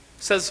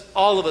 It says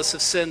all of us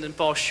have sinned and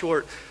fall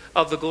short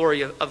of the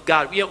glory of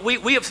God. You know,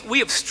 we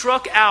have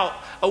struck out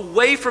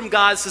away from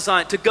God's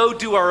design to go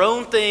do our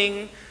own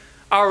thing,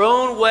 our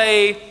own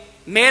way,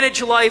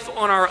 manage life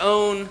on our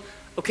own,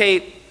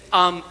 okay?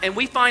 And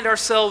we find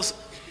ourselves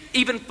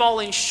even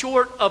falling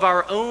short of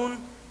our own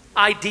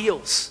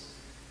ideals.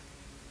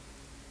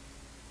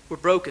 We're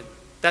broken.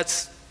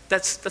 That's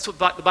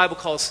what the Bible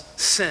calls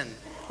sin.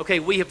 Okay,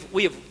 we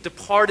have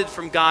departed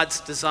from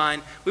God's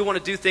design. We want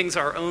to do things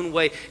our own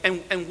way.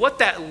 And what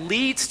that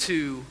leads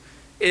to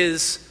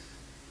is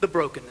the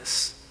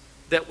brokenness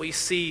that we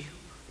see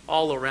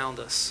all around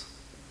us.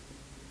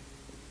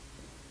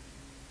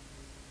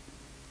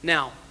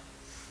 Now,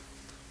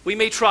 we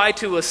may try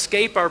to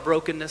escape our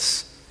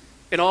brokenness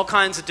in all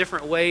kinds of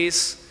different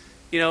ways.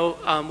 You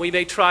know, we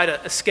may try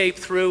to escape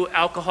through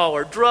alcohol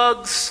or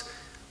drugs,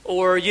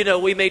 or, you know,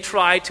 we may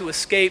try to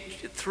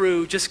escape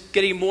through just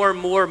getting more and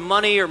more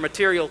money or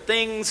material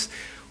things.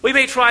 We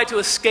may try to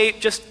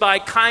escape just by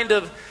kind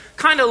of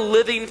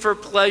living for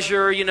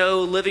pleasure, you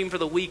know, living for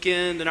the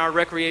weekend and our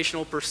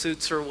recreational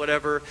pursuits or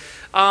whatever.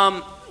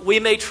 We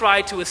may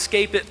try to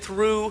escape it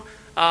through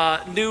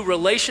new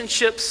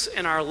relationships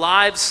in our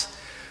lives.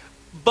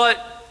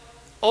 But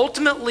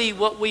ultimately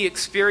what we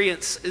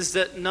experience is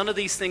that none of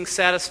these things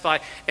satisfy.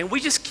 And we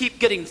just keep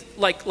getting,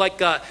 kind of like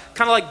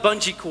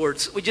bungee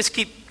cords, we just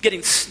keep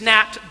getting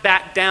snapped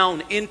back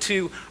down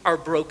into our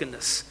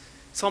brokenness.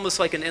 It's almost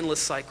like an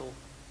endless cycle.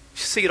 You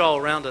see it all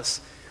around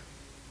us.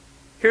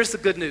 Here's the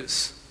good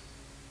news.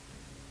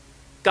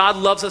 God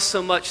loves us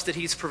so much that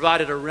he's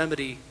provided a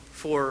remedy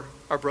for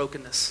our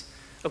brokenness.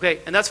 Okay,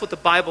 and that's what the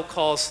Bible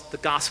calls the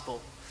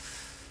gospel.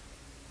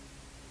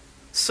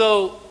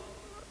 So,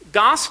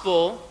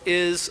 gospel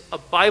is a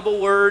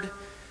Bible word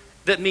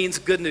that means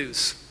good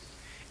news.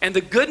 And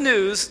the good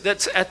news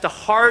that's at the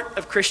heart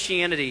of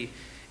Christianity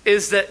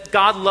is that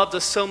God loved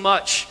us so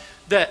much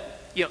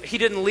that, you know, he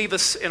didn't leave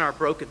us in our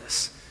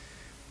brokenness.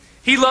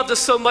 He loved us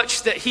so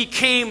much that he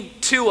came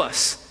to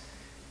us.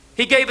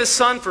 He gave his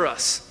son for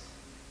us.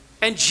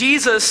 And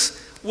Jesus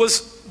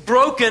was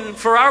broken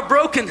for our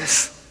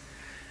brokenness.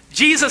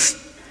 Jesus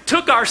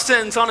took our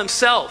sins on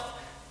himself,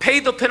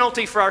 paid the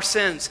penalty for our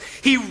sins.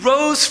 He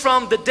rose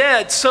from the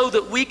dead so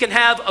that we can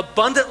have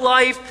abundant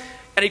life,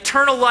 an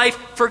eternal life,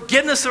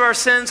 forgiveness of our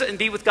sins, and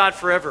be with God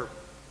forever.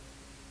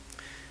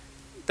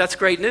 That's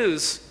great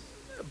news,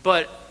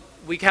 but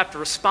we have to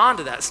respond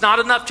to that. It's not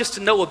enough just to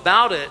know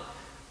about it.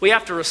 We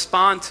have to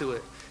respond to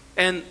it.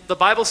 And the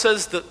Bible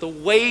says that the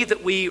way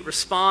that we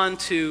respond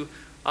to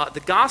the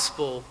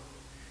gospel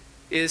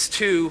is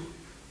to,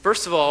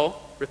 first of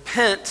all,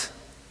 repent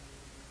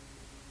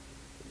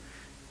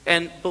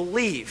and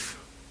believe.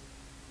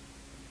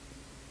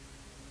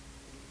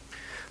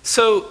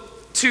 So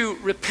to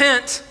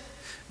repent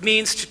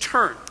means to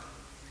turn.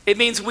 It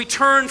means we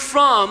turn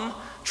from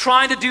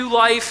trying to do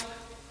life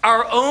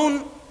our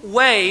own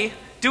way,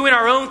 doing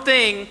our own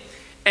thing,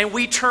 and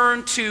we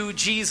turn to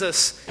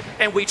Jesus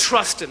and we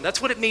trust him.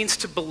 That's what it means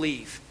to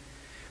believe.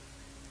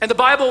 And the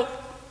Bible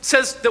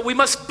says that we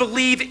must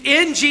believe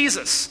in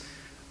Jesus,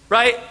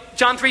 right?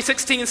 John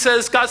 3:16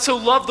 says, God so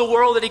loved the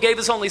world that he gave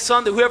his only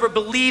son, that whoever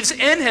believes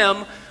in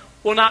him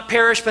will not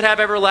perish but have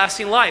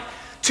everlasting life.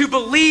 To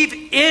believe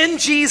in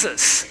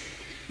Jesus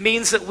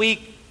means that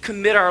we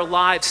commit our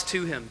lives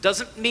to him.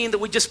 Doesn't mean that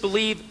we just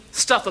believe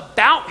stuff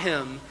about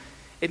him.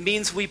 It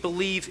means we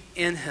believe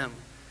in him.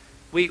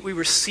 We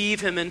receive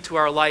him into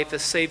our life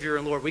as Savior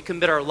and Lord. We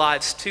commit our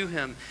lives to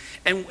him.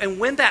 And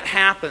when that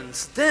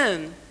happens,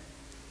 then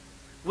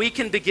we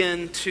can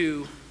begin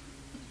to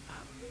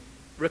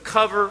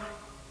recover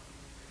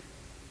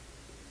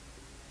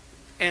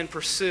and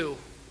pursue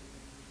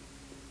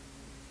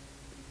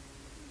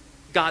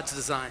God's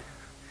design.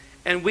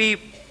 And we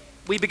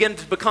begin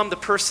to become the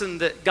person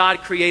that God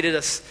created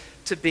us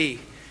to be,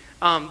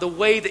 the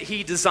way that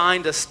he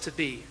designed us to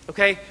be,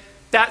 okay?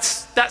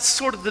 That's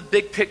sort of the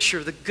big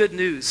picture, the good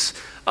news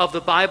of the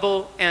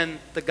Bible and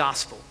the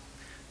gospel.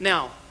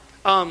 Now,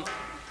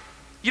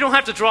 you don't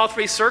have to draw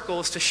 3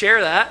 circles to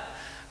share that.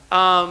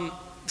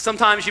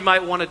 Sometimes you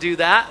might want to do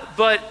that.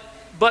 But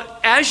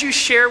as you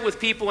share with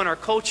people in our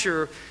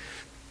culture,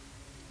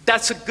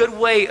 that's a good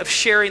way of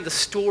sharing the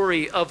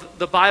story of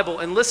the Bible.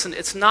 And listen,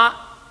 it's not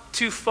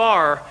too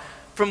far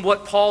from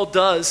what Paul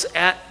does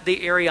at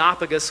the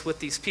Areopagus with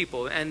these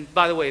people. And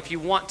by the way, if you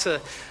want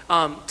to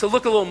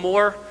look a little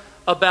more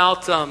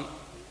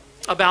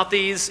about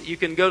these, you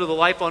can go to the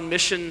Life on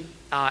Mission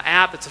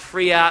app. It's a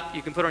free app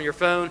you can put on your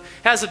phone. It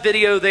has a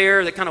video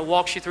there that kind of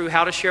walks you through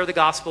how to share the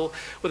gospel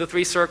with the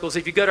 3 circles.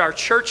 If you go to our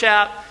church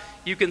app,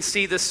 you can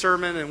see this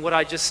sermon and what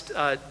I just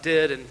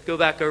did and go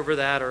back over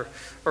that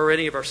or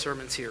any of our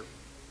sermons here.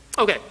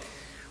 Okay,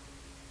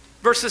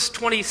 verses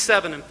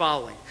 27 and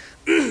following.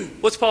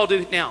 What's Paul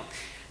do now?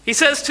 He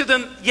says to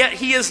them, yet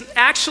he is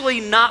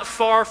actually not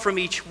far from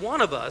each one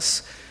of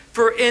us,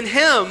 for in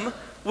him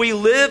we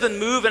live and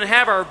move and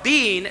have our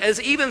being,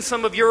 as even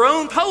some of your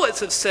own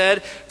poets have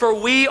said, for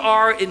we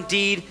are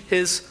indeed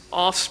his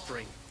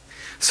offspring.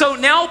 So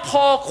now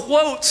Paul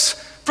quotes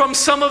from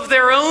some of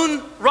their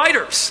own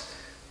writers,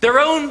 their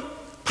own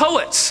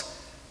poets.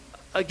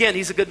 Again,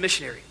 he's a good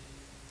missionary.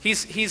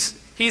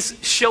 He's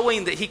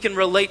showing that he can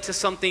relate to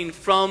something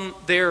from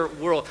their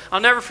world. I'll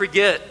never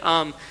forget,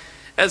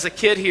 as a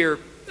kid here,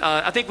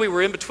 I think we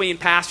were in between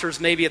pastors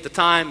maybe at the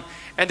time,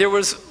 and there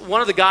was one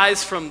of the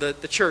guys from the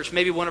church,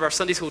 maybe one of our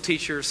Sunday school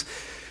teachers,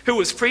 who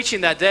was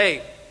preaching that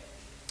day.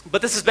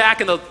 But this is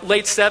back in the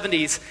late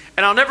 70s,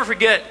 and I'll never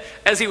forget,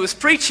 as he was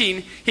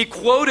preaching, he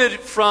quoted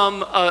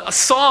from a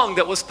song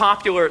that was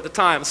popular at the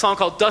time, a song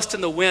called Dust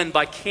in the Wind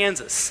by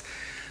Kansas.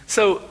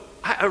 So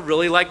I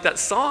really liked that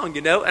song,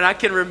 and I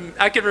can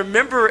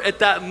remember at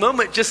that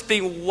moment just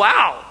being,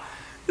 wow,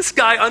 this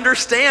guy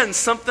understands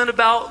something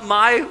about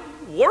my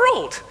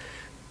world.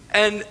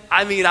 And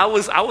I mean, I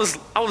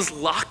was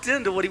locked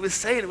into what he was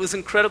saying. It was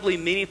incredibly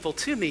meaningful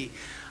to me.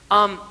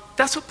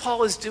 That's what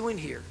Paul is doing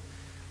here,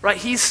 right?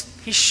 He's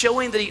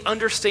showing that he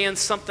understands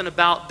something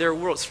about their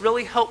world. It's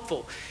really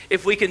helpful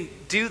if we can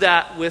do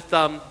that with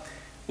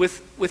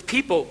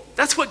people.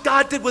 That's what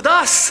God did with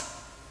us.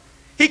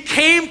 He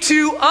came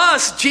to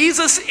us.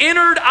 Jesus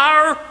entered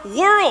our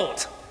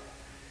world.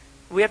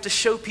 We have to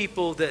show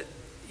people that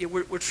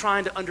we're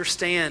trying to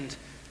understand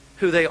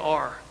who they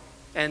are.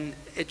 And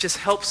it just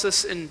helps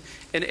us in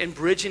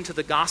bridging to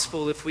the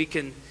gospel if we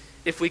can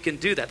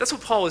do that. That's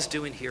what Paul is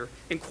doing here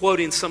in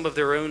quoting some of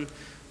their own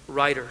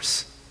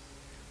writers.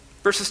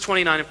 Verses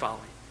 29 and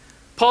following.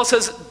 Paul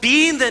says,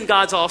 being then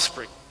God's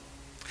offspring,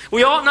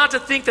 we ought not to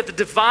think that the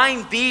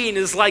divine being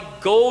is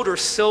like gold or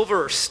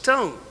silver or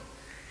stone,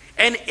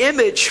 an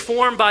image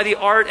formed by the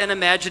art and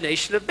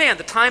imagination of man.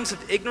 The times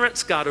of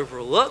ignorance God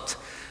overlooked,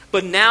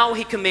 but now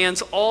he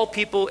commands all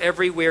people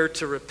everywhere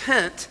to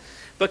repent,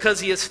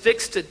 because he has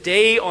fixed a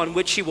day on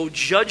which he will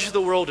judge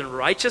the world in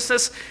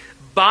righteousness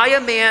by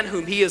a man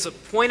whom he has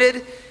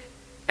appointed.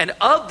 And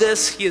of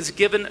this he has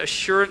given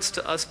assurance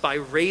to us by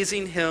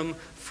raising him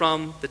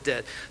from the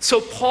dead.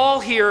 So Paul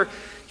here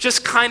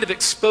just kind of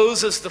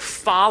exposes the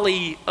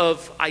folly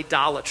of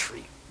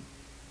idolatry.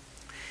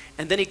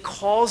 And then he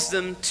calls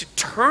them to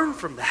turn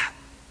from that,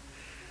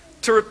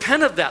 to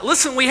repent of that.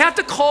 Listen, we have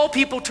to call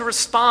people to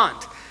respond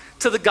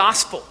to the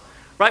gospel.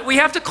 Right? We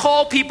have to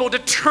call people to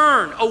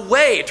turn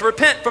away, to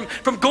repent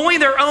from going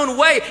their own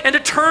way, and to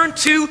turn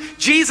to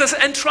Jesus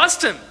and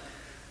trust him.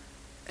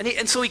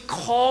 And so he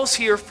calls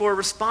here for a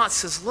response,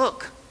 says,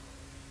 look,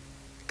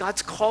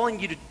 God's calling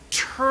you to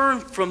turn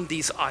from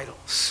these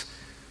idols,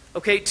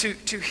 okay,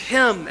 to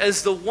him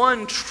as the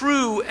one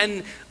true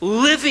and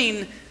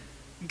living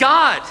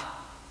God.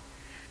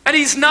 And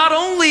he's not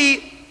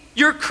only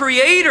your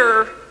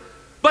creator,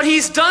 but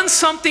he's done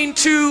something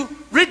to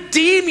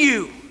redeem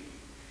you.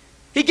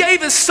 He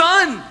gave his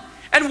son,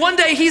 and one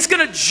day he's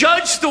going to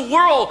judge the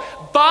world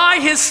by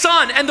his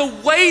son and the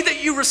way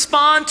that you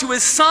respond to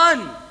his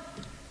son.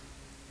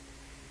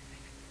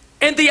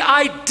 And the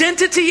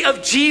identity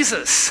of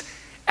Jesus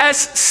as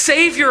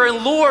Savior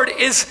and Lord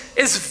is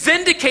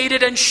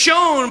vindicated and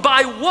shown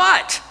by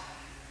what?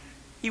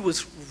 He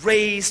was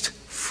raised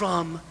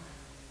from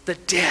the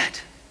dead.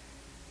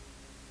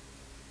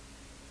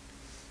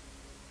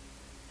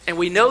 And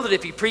we know that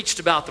if he preached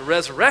about the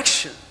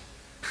resurrection,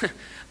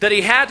 that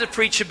he had to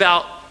preach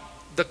about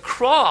the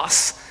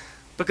cross,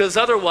 because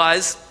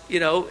otherwise, he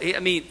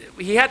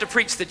had to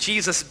preach that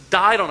Jesus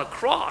died on a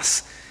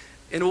cross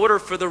in order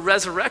for the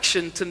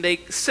resurrection to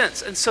make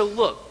sense. And so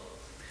look,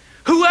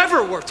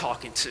 whoever we're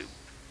talking to,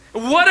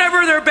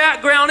 whatever their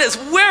background is,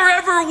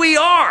 wherever we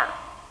are,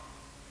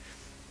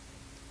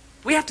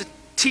 we have to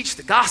teach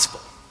the gospel.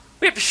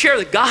 We have to share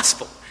the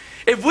gospel.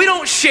 If we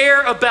don't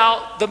share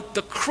about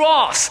the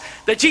cross,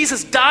 that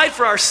Jesus died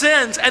for our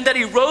sins and that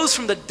he rose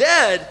from the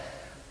dead,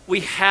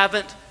 we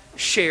haven't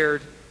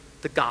shared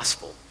the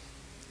gospel,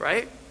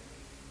 right?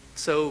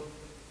 So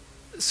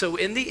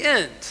in the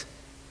end,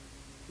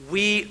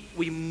 we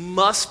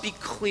must be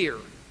clear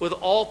with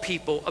all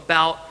people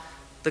about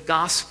the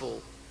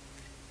gospel.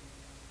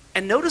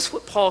 And notice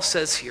what Paul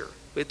says here.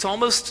 It's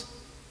almost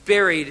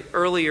buried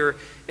earlier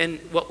in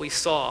what we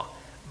saw.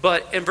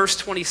 But in verse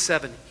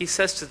 27, he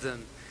says to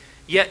them,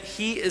 yet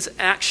he is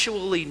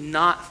actually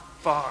not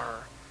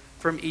far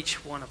from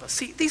each one of us.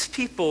 See, these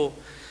people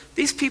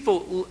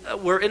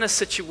were in a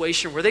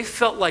situation where they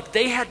felt like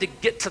they had to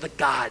get to the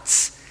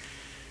gods.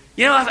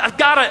 You know, I've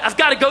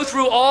got to go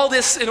through all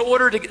this in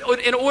order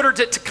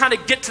to kind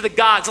of get to the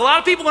gods. A lot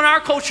of people in our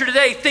culture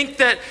today think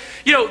that,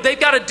 you know, they've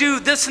got to do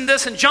this and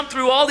this and jump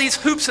through all these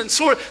hoops and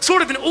sort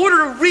of in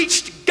order to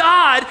reach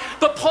God.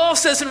 But Paul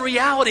says in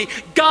reality,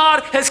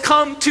 God has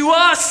come to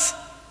us.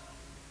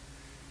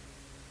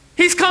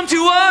 He's come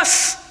to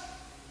us.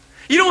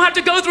 You don't have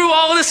to go through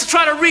all of this to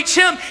try to reach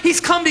him. He's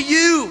come to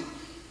you.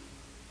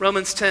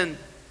 Romans 10.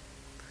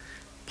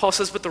 Paul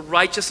says, but the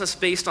righteousness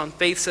based on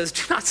faith says,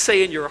 do not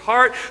say in your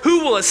heart, who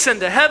will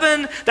ascend to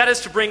heaven? That is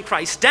to bring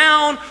Christ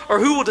down. Or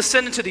who will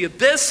descend into the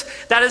abyss?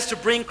 That is to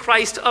bring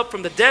Christ up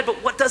from the dead.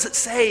 But what does it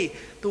say?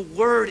 The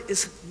word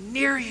is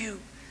near you,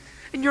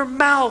 in your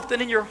mouth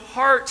and in your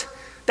heart.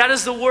 That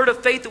is the word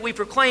of faith that we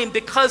proclaim.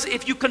 Because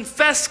if you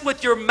confess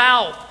with your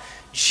mouth,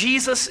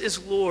 Jesus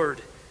is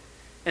Lord,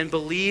 and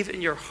believe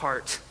in your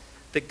heart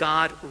that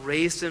God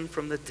raised him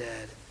from the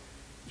dead,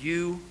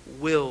 you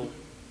will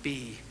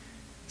be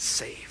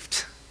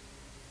saved.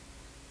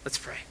 Let's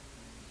pray.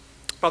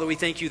 Father, we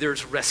thank you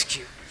there's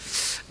rescue.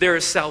 There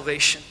is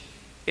salvation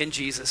in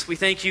Jesus. We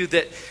thank you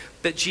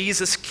that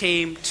Jesus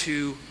came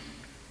to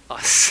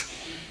us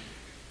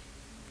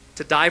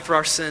to die for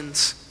our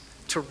sins,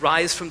 to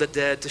rise from the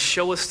dead, to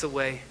show us the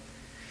way.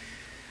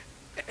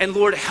 And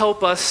Lord,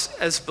 help us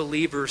as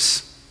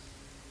believers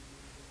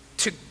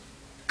to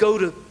go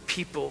to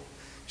people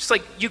just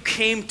like you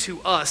came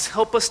to us.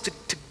 Help us to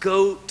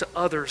go to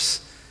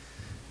others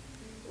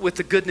with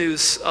the good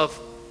news of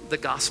the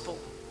gospel.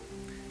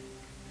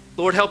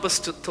 Lord, help us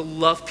to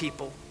love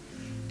people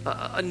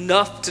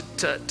enough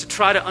to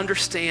try to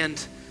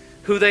understand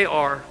who they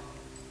are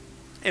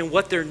and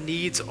what their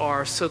needs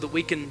are so that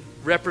we can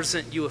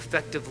represent you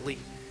effectively.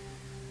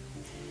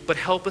 But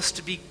help us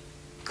to be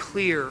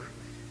clear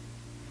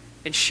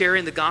in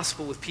sharing the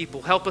gospel with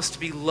people. Help us to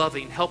be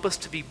loving. Help us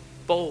to be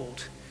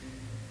bold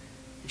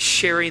in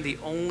sharing the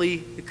only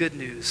good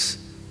news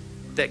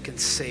that can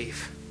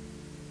save.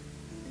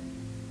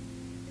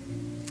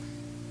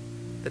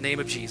 In the name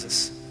of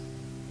Jesus,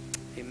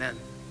 amen.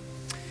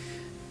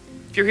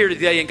 If you're here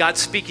today and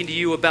God's speaking to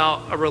you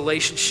about a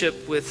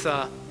relationship with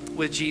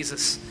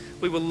Jesus,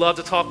 we would love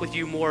to talk with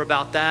you more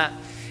about that.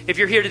 If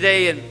you're here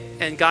today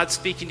and God's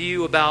speaking to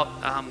you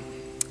about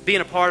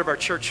being a part of our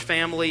church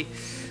family,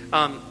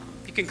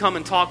 you can come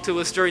and talk to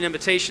us during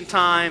invitation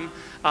time.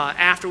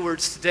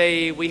 Afterwards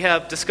today, we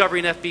have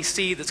Discovering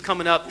FBC that's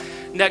coming up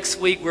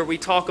next week where we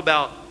talk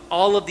about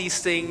all of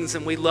these things,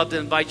 and we'd love to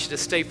invite you to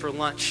stay for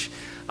lunch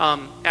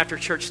after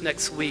church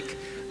next week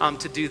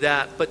to do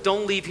that. But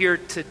don't leave here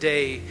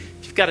today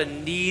if you've got a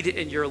need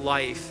in your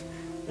life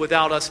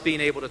without us being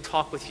able to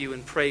talk with you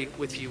and pray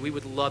with you. We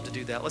would love to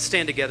do that. Let's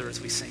stand together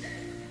as we sing.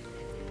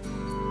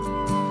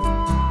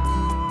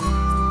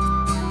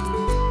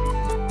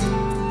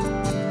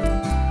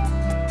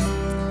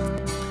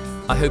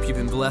 I hope you've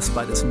been blessed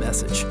by this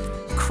message.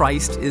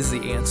 Christ is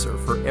the answer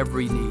for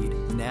every need,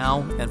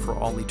 now and for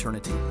all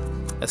eternity.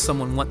 As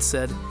someone once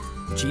said,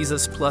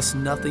 Jesus plus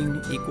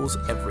nothing equals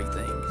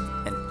everything,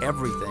 and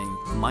everything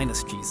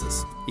minus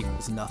Jesus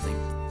equals nothing.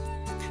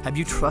 Have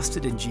you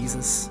trusted in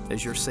Jesus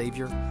as your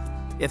Savior?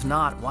 If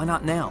not, why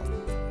not now?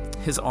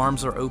 His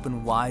arms are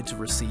open wide to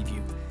receive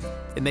you.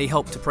 It may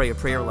help to pray a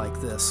prayer like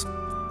this.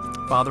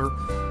 Father,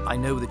 I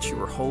know that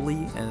you are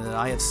holy and that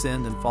I have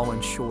sinned and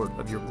fallen short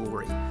of your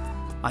glory.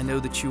 I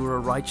know that you are a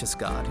righteous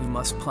God who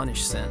must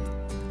punish sin,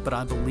 but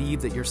I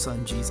believe that your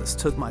Son Jesus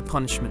took my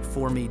punishment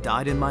for me,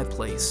 died in my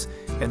place,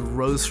 and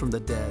rose from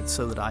the dead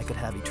so that I could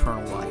have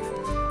eternal life.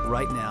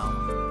 Right now,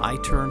 I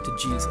turn to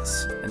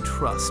Jesus and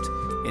trust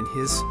in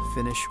his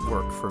finished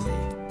work for me.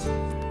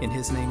 In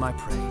his name I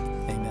pray,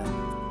 amen.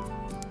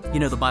 You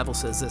know, the Bible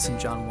says this in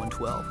John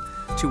 1:12,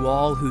 to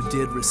all who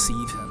did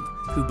receive him,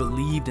 who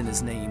believed in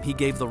his name, he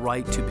gave the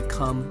right to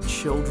become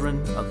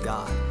children of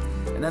God.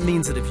 And that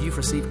means that if you've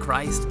received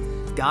Christ,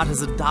 God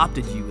has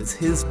adopted you as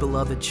his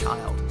beloved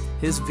child,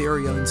 his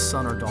very own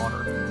son or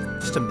daughter.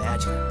 Just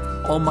imagine it.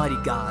 Almighty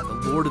God, the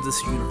Lord of this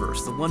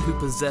universe, the one who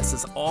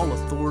possesses all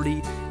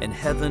authority in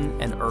heaven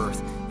and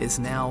earth, is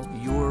now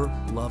your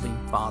loving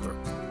Father,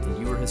 and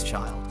you are his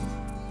child.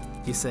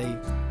 You say,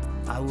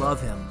 I love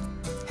him.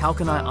 How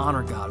can I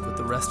honor God with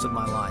the rest of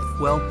my life?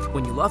 Well,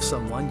 when you love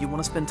someone, you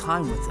want to spend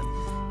time with them.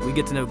 We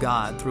get to know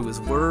God through his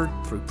word,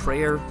 through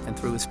prayer, and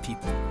through his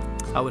people.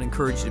 I would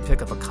encourage you to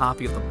pick up a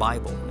copy of the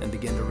Bible and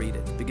begin to read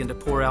it. Begin to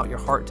pour out your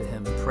heart to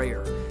him in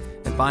prayer.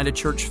 And find a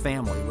church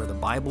family where the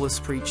Bible is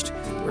preached,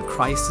 where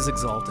Christ is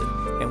exalted,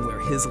 and where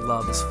his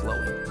love is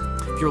flowing.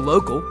 If you're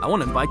local, I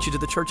want to invite you to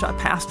the church I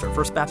pastor,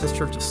 First Baptist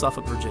Church of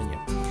Suffolk, Virginia.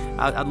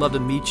 I'd love to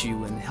meet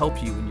you and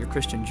help you in your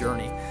Christian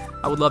journey.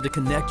 I would love to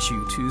connect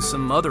you to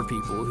some other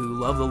people who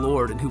love the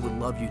Lord and who would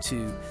love you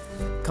too.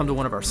 Come to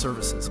one of our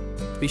services.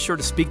 Be sure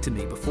to speak to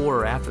me before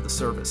or after the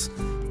service.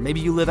 Maybe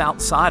you live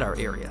outside our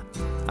area.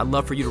 I'd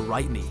love for you to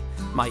write me.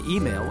 My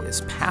email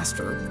is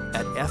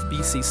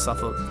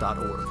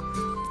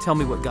pastor@fbcsuffolk.org. Tell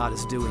me what God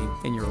is doing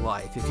in your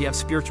life. If you have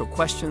spiritual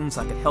questions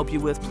I can help you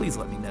with, please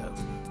let me know.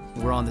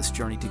 We're on this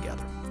journey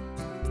together.